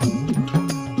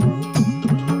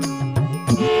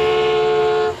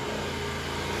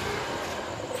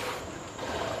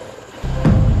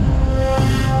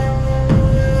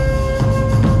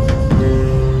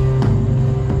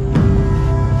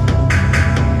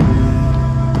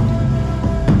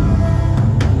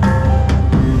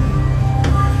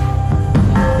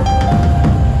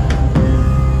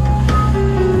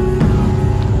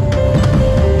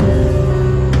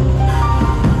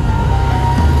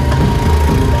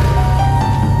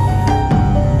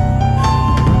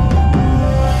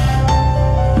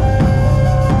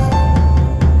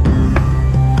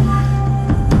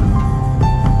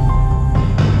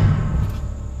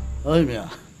 ওই মিয়া,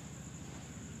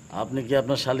 আপনি কি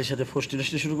আপনার শালির সাথে ফষ্টি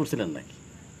নষ্টি শুরু করছিলেন নাকি?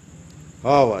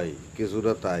 হ্যাঁ ভাই,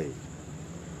 কিছুটা তাই।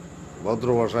 ভদ্র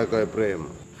ভাষায় কয় প্রেম।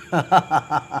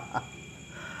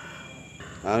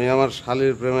 আমি আমার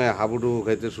শালির প্রেমে হাবুডুবু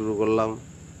খাইতে শুরু করলাম,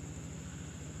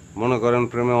 মনে করেন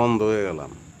প্রেমে অন্ধ হয়ে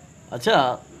গেলাম। আচ্ছা,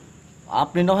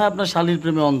 আপনি না হয় আপনার শালির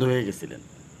প্রেমে অন্ধ হয়ে গেছিলেন,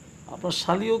 আপনার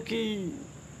শালিও কি?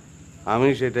 আমি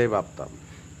সেটাই ভাবতাম,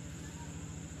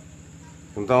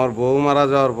 কিন্তু আমার বউ মারা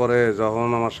যাওয়ার পরে যখন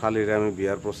আমার শালিরে আমি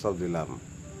বিয়ার প্রস্তাব দিলাম,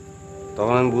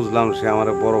 তখন আমি বুঝলাম সে আমার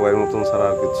বড় ভাইয়ের মতন ছাড়া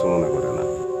আর কিচ্ছু মনে করে না।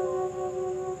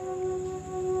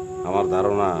 আমার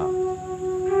ধারণা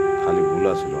খালি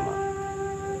ভুলা ছিল না,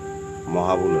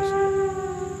 মহাভুলা ছিল।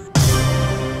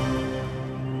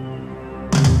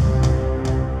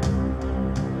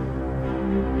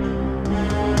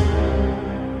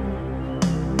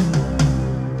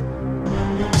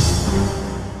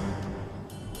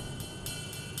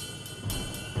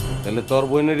 তাহলে তোর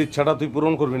বোনের ইচ্ছাটা তুই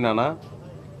পূরণ করবি না? না,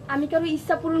 আমি কারো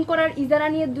ইচ্ছা পূরণ করার ইজারা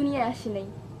নিয়ে দুনিয়ায় আসি নাই।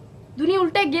 দুনিয়া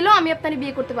উল্টায় গেলেও আমি আপনাকে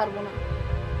বিয়ে করতে পারবো না।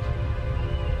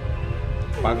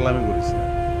 পাগলামি করিস না।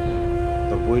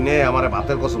 তোর বইনে আমারে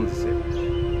ভাতের কসম দিছে।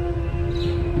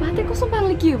 ভাতের কসম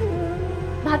ভাঙলে কি হবো?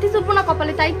 ভাতে চলবো না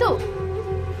কপালে, তাই তো?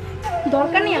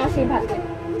 দরকার নেই আমার সেই ভাতের।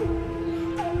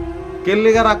 কেন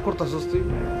লেগা রাগ করতেছস তুই?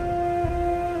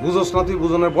 বুঝোস না তুই?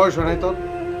 বুঝনের বয়স হয় নাই তোর?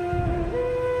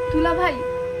 দুলা ভাই,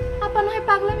 আপা না হয়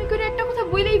পাগলামি করে একটা কথা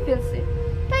বইলেই ফেলছে,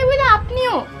 তাই বলে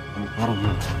আপনিও?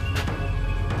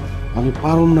 আমি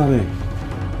পারুম না রে।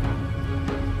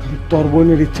 তোর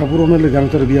বোনের ইচ্ছা পূরণের লেগে আমি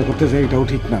তোর বিয়ে করতে চাই, এটাও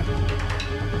ঠিক না।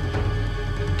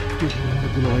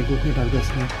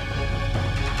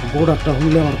 গোড়াটা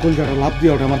হইলে আমার কলজাটা লাভ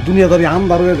দিয়ে ওঠে, আমার দুনিয়াদারি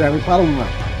আন্দার হয়ে যায়। আমি পারুম না,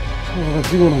 সারা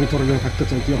জীবন আমি তোর লিয়ে থাকতে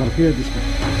চাই, তুই আমার ফিরে দিস না।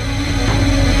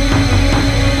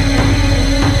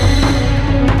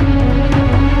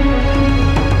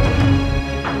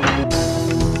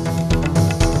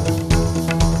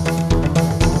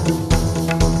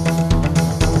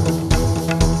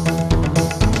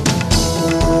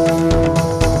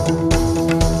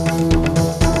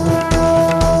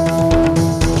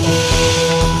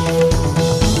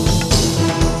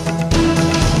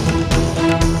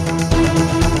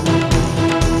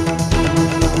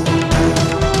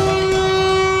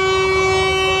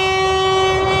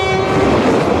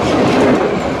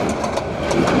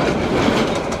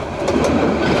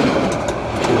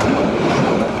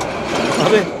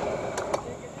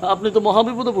 আপনি তো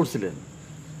মহাবিপদে পড়ছিলেন,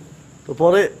 তো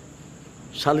পরে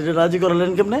শালিরে রাজি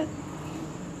করালেন কেমনে?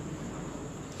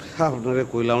 আপনারে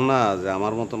কইলাম না যে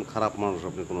আমার মতন খারাপ মানুষ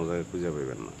আপনি কোনো জায়গায় খুঁজে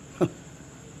পাইবেন না।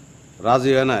 রাজি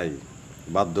হয় নাই,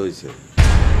 বাধ্য হয়েছে।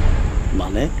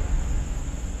 মানে?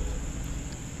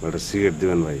 একটা সিগারেট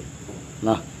দিবেন ভাই?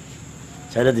 না,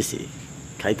 ছেড়ে দিছি,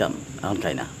 খাইতাম, এখন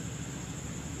খাই না।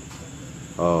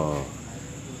 ও,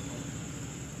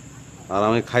 আর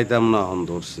আমি খাইতাম না, এখন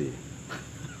ধরছি।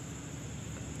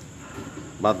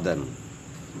 বাদ দেন।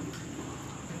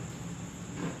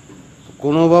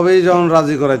 কোনোভাবেই যখন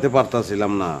রাজি করাইতে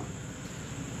পারতাছিলাম না,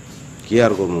 কি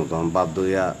আর করবো, তখন বাধ্য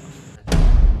হইয়া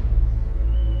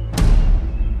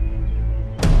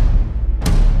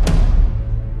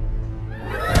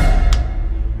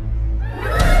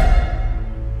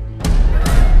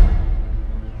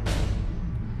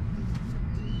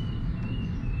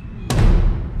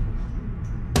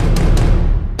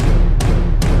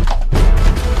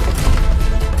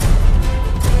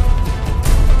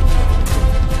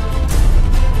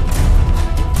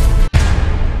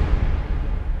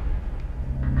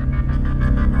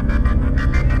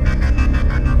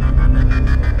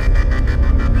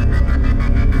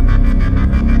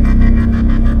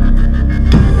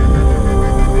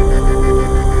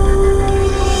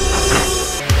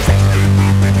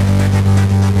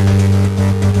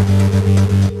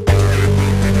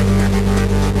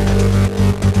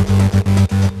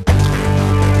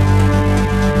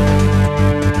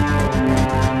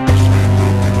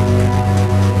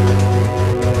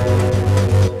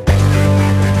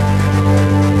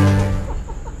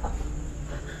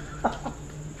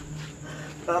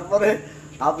তারপরে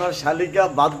আপনার শালিকা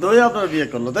বাধ্য হয়ে আপনার বিয়ে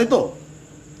করলো, তাই তো?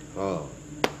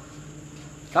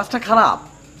 কাজটা খারাপ,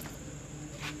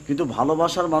 কিন্তু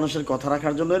ভালোবাসার মানুষের কথা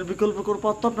রাখার জন্য এর বিকল্প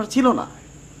পথ তো আপনার ছিল না।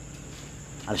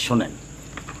 আর শোনেন,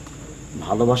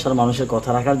 ভালোবাসার মানুষের কথা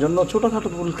রাখার জন্য ছোটখাটো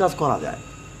ভুল কাজ করা যায়,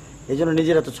 এই জন্য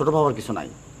নিজের এত ছোট ভাবার কিছু নাই।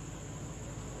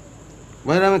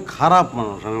 ভাইরা, আমি খারাপ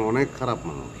মানুষ, আমি অনেক খারাপ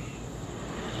মানুষ।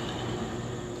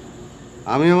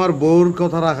 আমি আমার বউর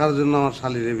কথা রাখার জন্য আমার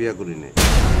শালিরে বিয়ে করি নাই,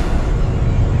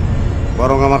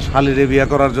 বরং আমার শালিরে বিয়ে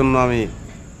করার জন্য আমি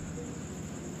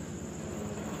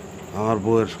আমার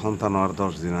বউয়ের সন্তান হওয়ার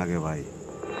 10 দিন আগে ভাই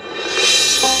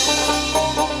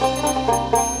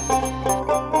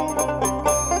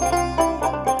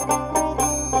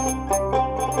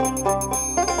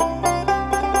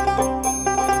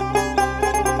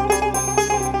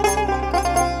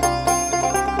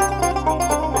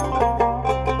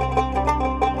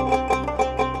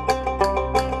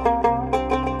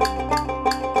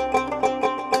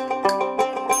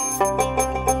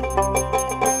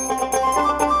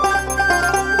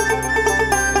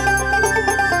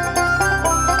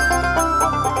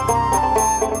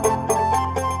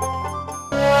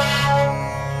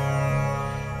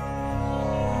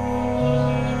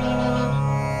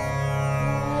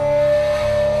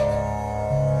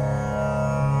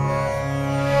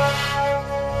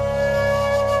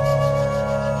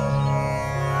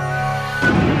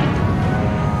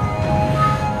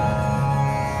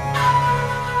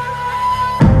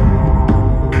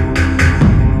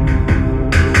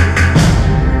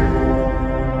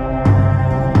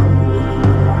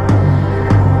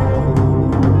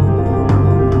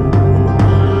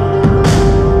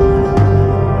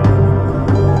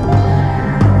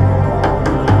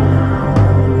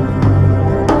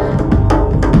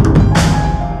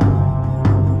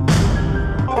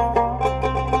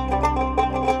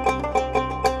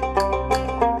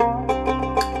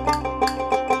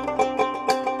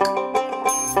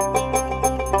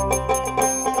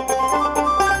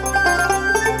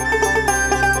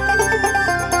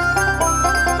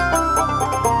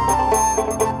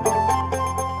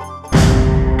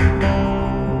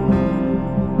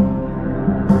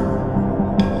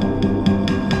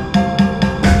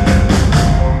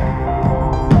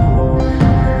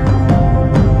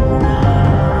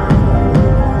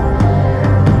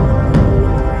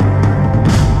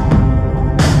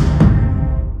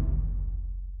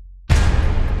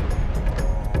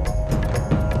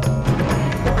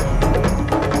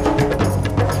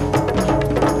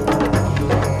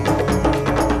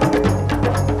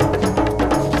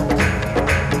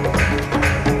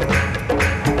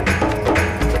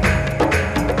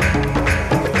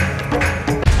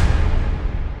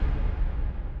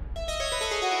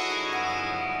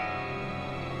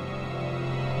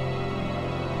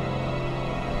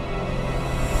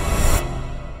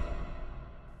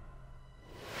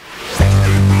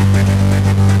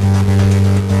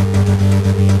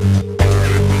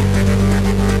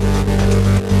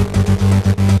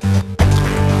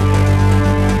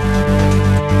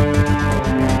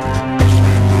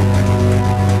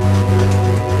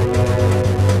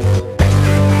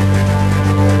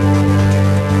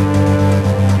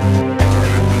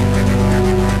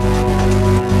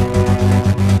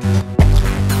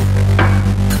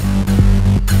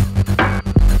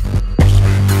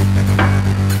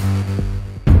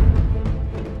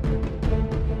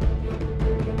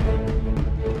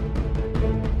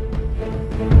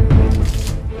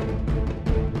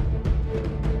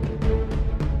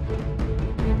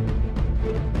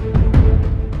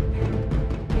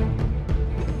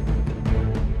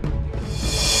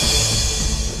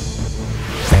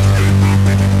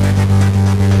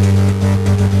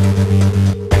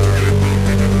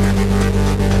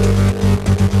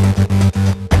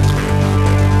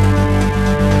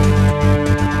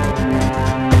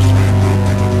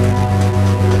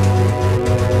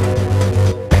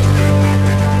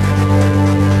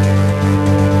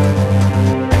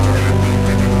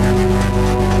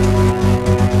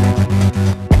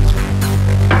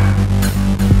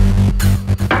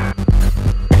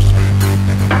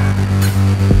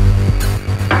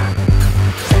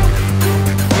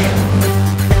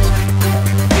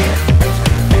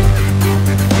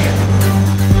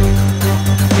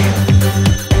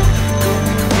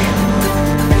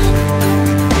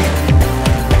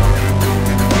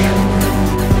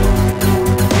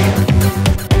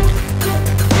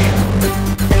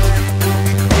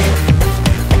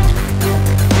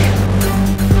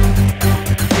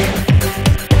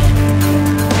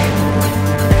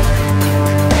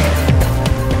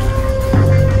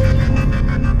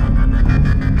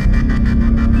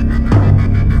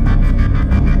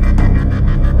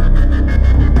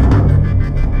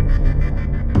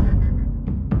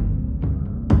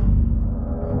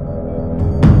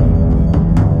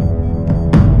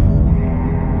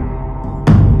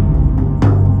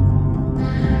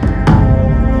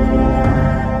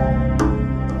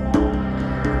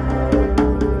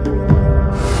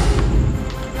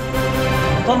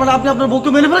মানে আপনি আপনার বউকে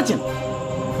মেরে ফেলেছেন?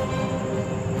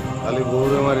 খালি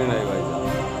বউরে মারি নাই ভাইজান,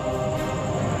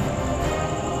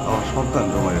 আমার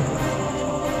সন্তানকে মারি ফেলেছি।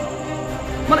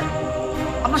 মানে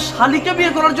আপনার শালিকে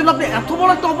বিয়ে করার জন্য আপনি এত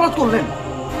বড় একটা অপরাধ করলেন?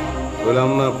 বললাম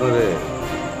না আপনারে,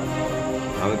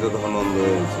 আমি তো তখন অন্ধ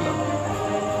হয়ে গেছিলাম,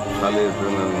 শালির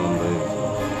প্রেমে আমি অন্ধ হয়ে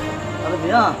গেছিলাম। আরে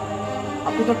মিয়া,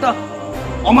 আপনি তো একটা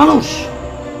অমানুষ।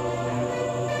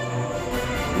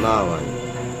 না ভাই,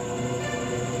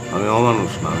 আমি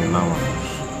অমানুষ না, আমি না মানুষ,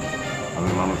 আমি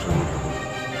মানুষের মতো।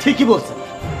 ঠিকই বলছেন,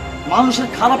 মানুষের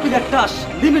খারাপের একটা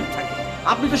লিমিট থাকে,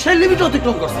 আপনি তো সেই লিমিট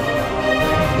অতিক্রম করছেন।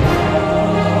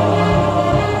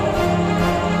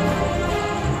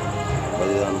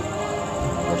 ভাইজান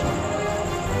বসেন,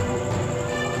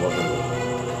 বসেন।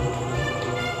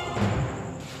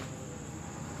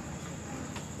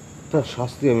 তার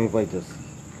শাস্তি আমি পাইতেছি।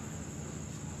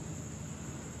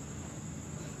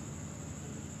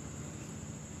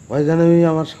 ভাইজান আমি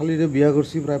আমার শালিরে বিয়া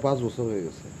করছি প্রায় 5 বছর হয়ে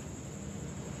গেছে,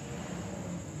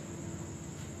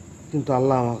 কিন্তু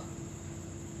আল্লাহ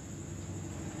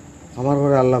আমার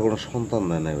ঘরে আল্লাহ কোনো সন্তান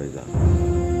দেয় নাই ভাইজান।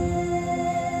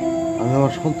 আমি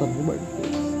আমার সন্তানকে বাড়ি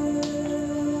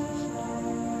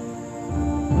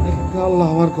আল্লাহ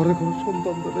আমার ঘরে কোনো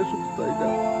সন্তান দেয় শুধু তাই না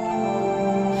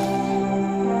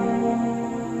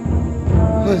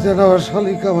ভাইজান, আমার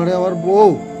শালিকা মানে আমার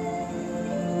বউ,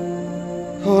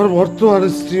 আমার বর্তমান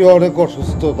স্ত্রী অনেক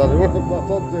অসুস্থ, তার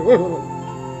মাথা দেবে।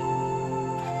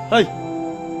 এই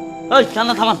এই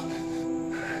কান্না থামান,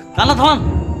 কান্না থামান,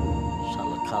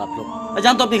 শালা খারাপ লোক। এই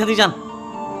যান তো, আপনি এখান থেকে যান।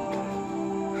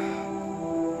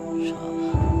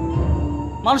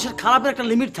 মানুষের খারাপের একটা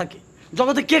লিমিট থাকে,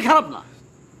 জগতে কে খারাপ না?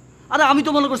 আরে আমি তো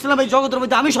মনে করছিলাম এই জগতের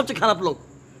মধ্যে আমি সবচেয়ে খারাপ লোক,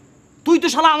 তুই তো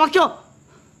শালা আমাকেও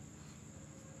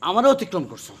আমারও অতিক্রম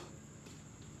করছো।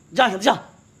 যা যা,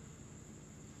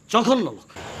 জঘন্য লোক।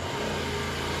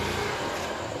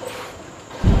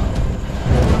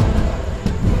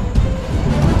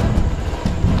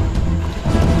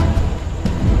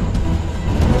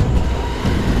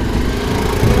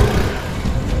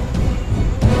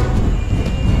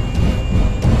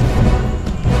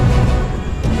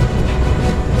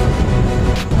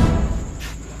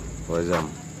 ভাইজান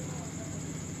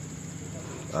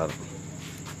আর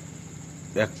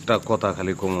একটা কথা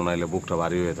খালি কমো নাইলে বুকটা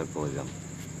ভারী হয়ে থাকতো ভাইজান।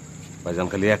 ভাইজান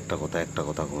খালি একটা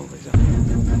কথা কমো ভাইজান।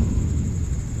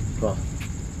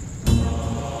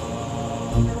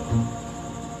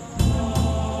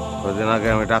 কদিন আগে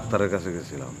আমি ডাক্তারের কাছে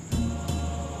গেছিলাম,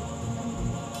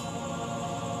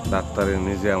 ডাক্তারে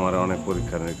নিজে আমার অনেক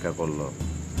পরীক্ষা নিরীক্ষা করলো,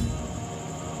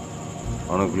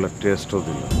 অনেকগুলো টেস্টও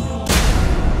দিল।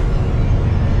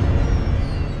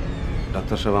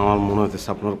 ডাক্তার সাহেব আমার মনে হইতেছে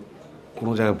আপনার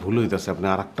কোনো জায়গায় ভুল হইতেছে, আপনি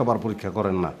আর একটা বার পরীক্ষা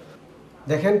করেন না।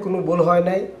 দেখেন কোনো ভুল হয়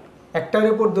নাই, একটার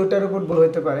উপর দুইটার উপর ভুল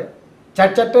হইতে পারে,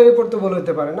 চারটার উপর তো ভুল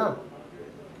হইতে পারে না।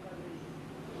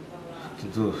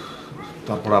 কিন্তু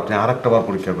তারপর আপনি আর একটা বার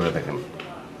পরীক্ষা করে দেখেন,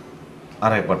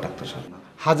 আর একবার ডাক্তার সাহেব।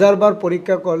 1000 বার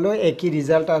পরীক্ষা করলেও একই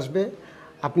রেজাল্ট আসবে।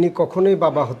 আপনি কখনোই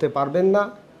বাবা হতে পারবেন না,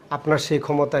 আপনার সেই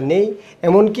ক্ষমতা নেই,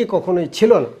 এমনকি কখনোই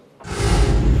ছিল না।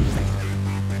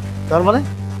 তার মানে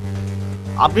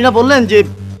আপনি না বললেন যে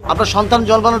আপনার সন্তান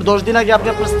জন্মানোর 10 দিন আগে আপনি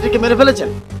আপনার স্ত্রীকে মেরে ফেলেছেন?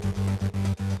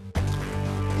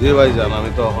 জি ভাইজান,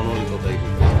 আমি তো এখন ওই কথাই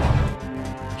বলছি।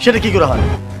 সেটা কি করে হয়?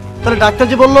 তাহলে ডাক্তার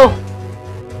যে বললো।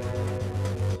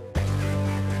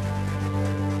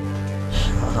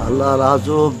 শালা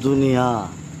রাজব দুনিয়া,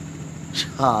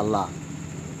 শালা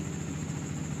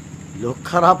লোক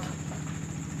খারাপ,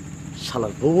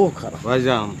 শালার বউ খারাপ।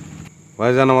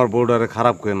 ভাইজান আমার বউডারে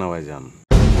খারাপ করে না ভাইজান,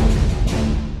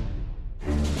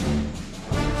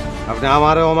 আপনি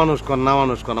আমারে অমানুষ কর না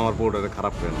মানুষ কর, আমার বউডারে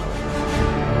খারাপ করেন না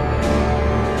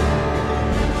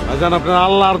ভাইজান। আপনার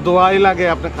আল্লাহর দোয়াই লাগে,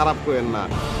 আপনি খারাপ করেন না,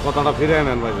 কথাটা ফিরে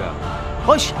নেন ভাইজান।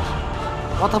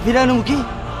 কথা ফিরে নেব কি?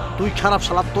 তুই খারাপ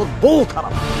শালা, তোর বউ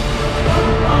খারাপ।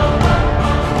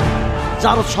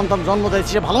 যার সন্তান জন্ম দেয়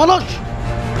সে ভালো মানুষ?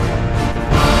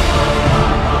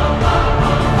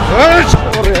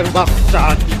 বাচ্চা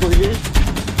কি কইলি?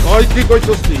 কি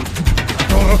কইছস তুই?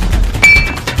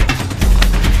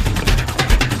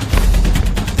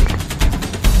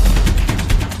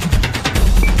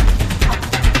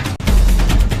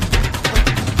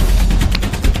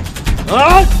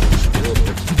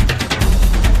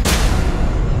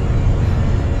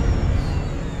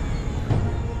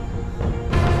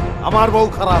 আমার বউ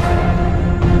খারাপ,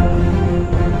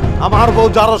 আমার বউ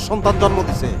যার সন্তান জন্ম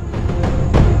দিছে,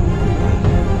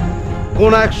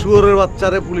 কোন এক শুয়োরের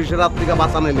বাচ্চারে পুলিশের হাত থেকে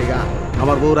বাঁচানোর লেগা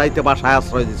আমার বউ রাইতে বাসায়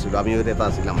আশ্রয় দিছিল, আমি ওই রেতা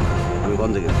ছিলাম, আমি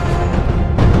গঞ্জে গেছি।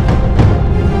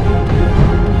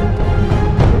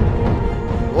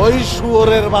 ওই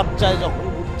শুয়োরের বাচ্চায় যখন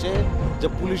হয়েছে যে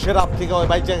পুলিশের হাত থেকে ওই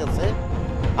বাইচা গেছে,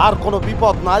 আর কোনো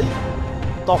বিপদ নাই,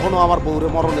 তখনও আমার বউরে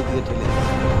মরণে দিয়ে ঠেলে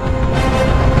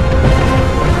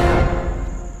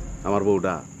আমার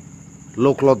বউটা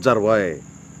লোক লজ্জার ভয়ে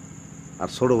আর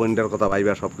ছোট বোনটার কথা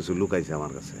ভাইবা সবকিছু লুকাইছে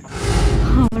আমার কাছে।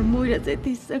 আমার মইরা যাইতে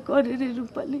ইচ্ছা করে রে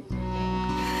রূপালী,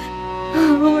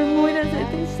 আমার মইরা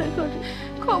যাইতে ইচ্ছা করে।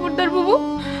 খবরদার বুবু,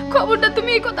 খবরদার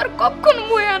তুমি এই কথার কখনো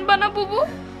মুখে আনবা না বুবু।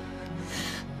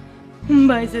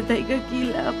 বাইসে থাইকা কি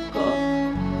লাভ কর,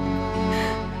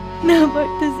 না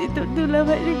পারতেছি তোর দুলা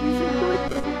ভাইরে কিছু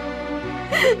করতে,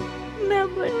 না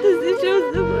পারতেছি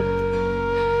সহ্য করতে।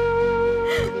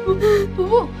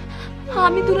 বুবু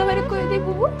আমি দুলা বাইরে কয়ে দিই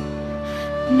বুবু।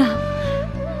 না,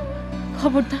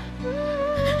 খবরদার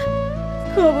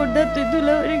খবরদার, তুই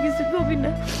দুলা ভাইরে কিছু কবি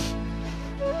না,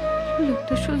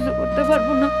 লোকটা সহ্য করতে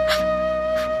পারবো না,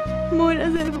 মইরা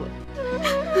যাইব,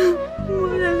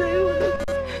 মইরা যাইব।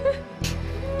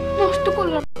 নষ্ট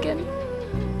করলাম কেন?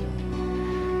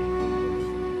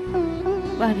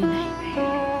 পারি নাই,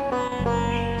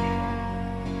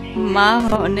 মা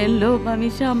হনের লোভ আমি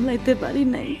সামলাইতে পারি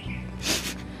নাই।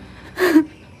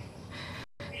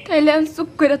 তাইলে আমি চুপ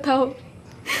করে থাও।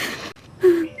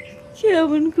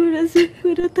 কেমন করে চুপ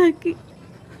করে থাকি?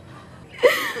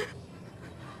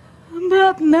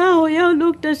 বাপ না হইয়াও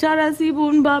লোকটা সারা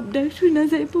জীবন বাপ ডাক শুনে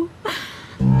যাইব।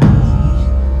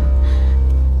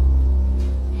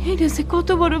 এটা যে কত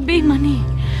বড় বেইমানি।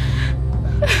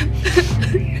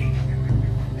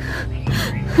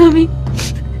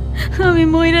 আমি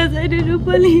মইরা যাই রে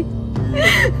রূপালী,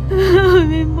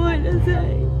 আমি মইরা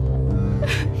যাই।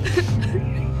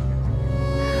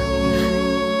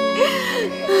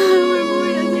 আমার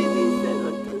মইরা যাইতে ইচ্ছা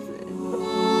করতেছে।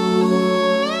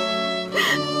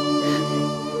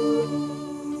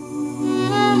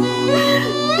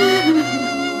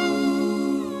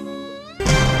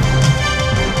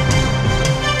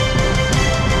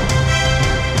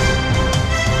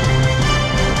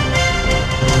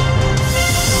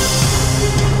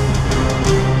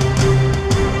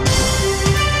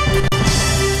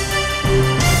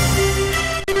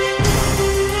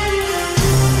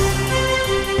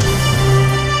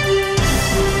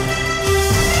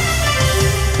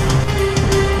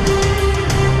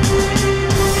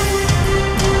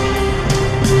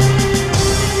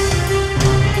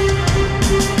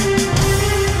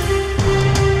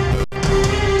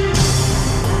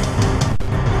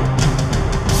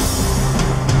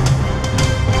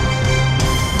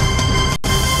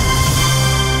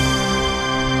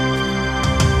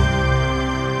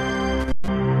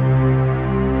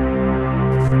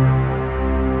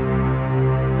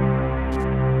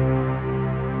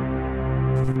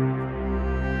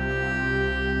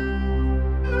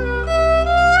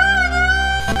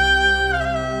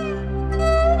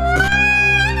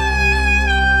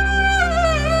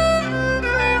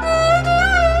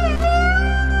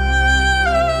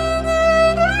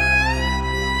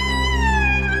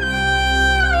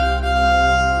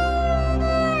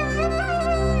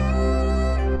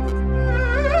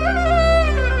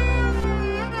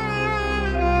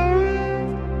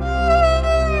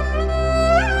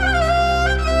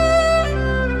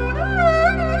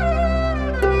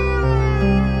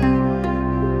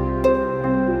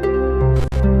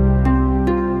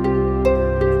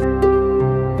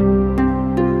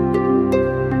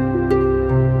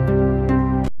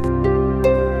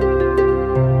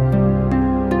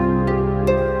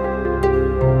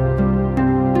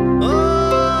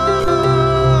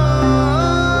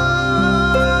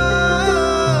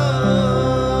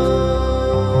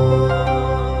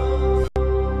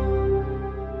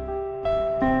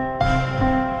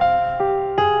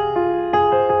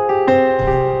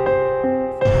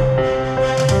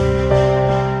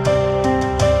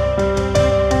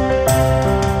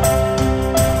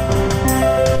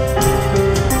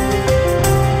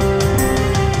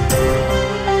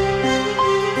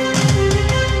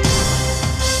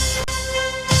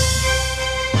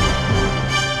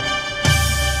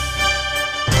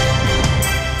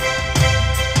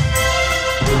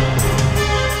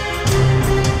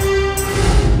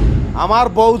 আমার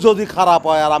বউ যদি খারাপ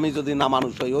হয় আর আমি যদি না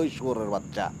মানুষ হই, ওই শুয়োরের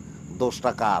বাচ্চা,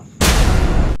 দোষটা কার?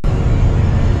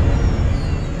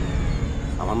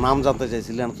 আমার নাম জানতে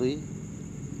চাইছিলেন তুই?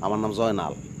 আমার নাম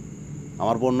জয়নাল,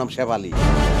 আমার বোন নাম শেফালি,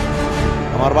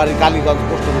 আমার বাড়ি কালীগঞ্জ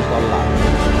পোস্ট অফিস গল্লা।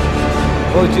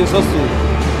 ওই চিনস তুই?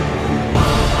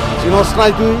 চিনস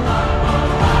নাই তুই?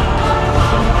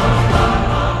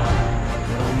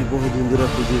 আমি বহুদিন ধরে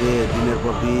খুঁজি রে, দিনের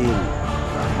পর দিন,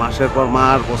 মাসের পর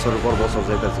মাস, বছরের পর বছর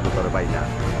যাইতেছি তোরে পাই না।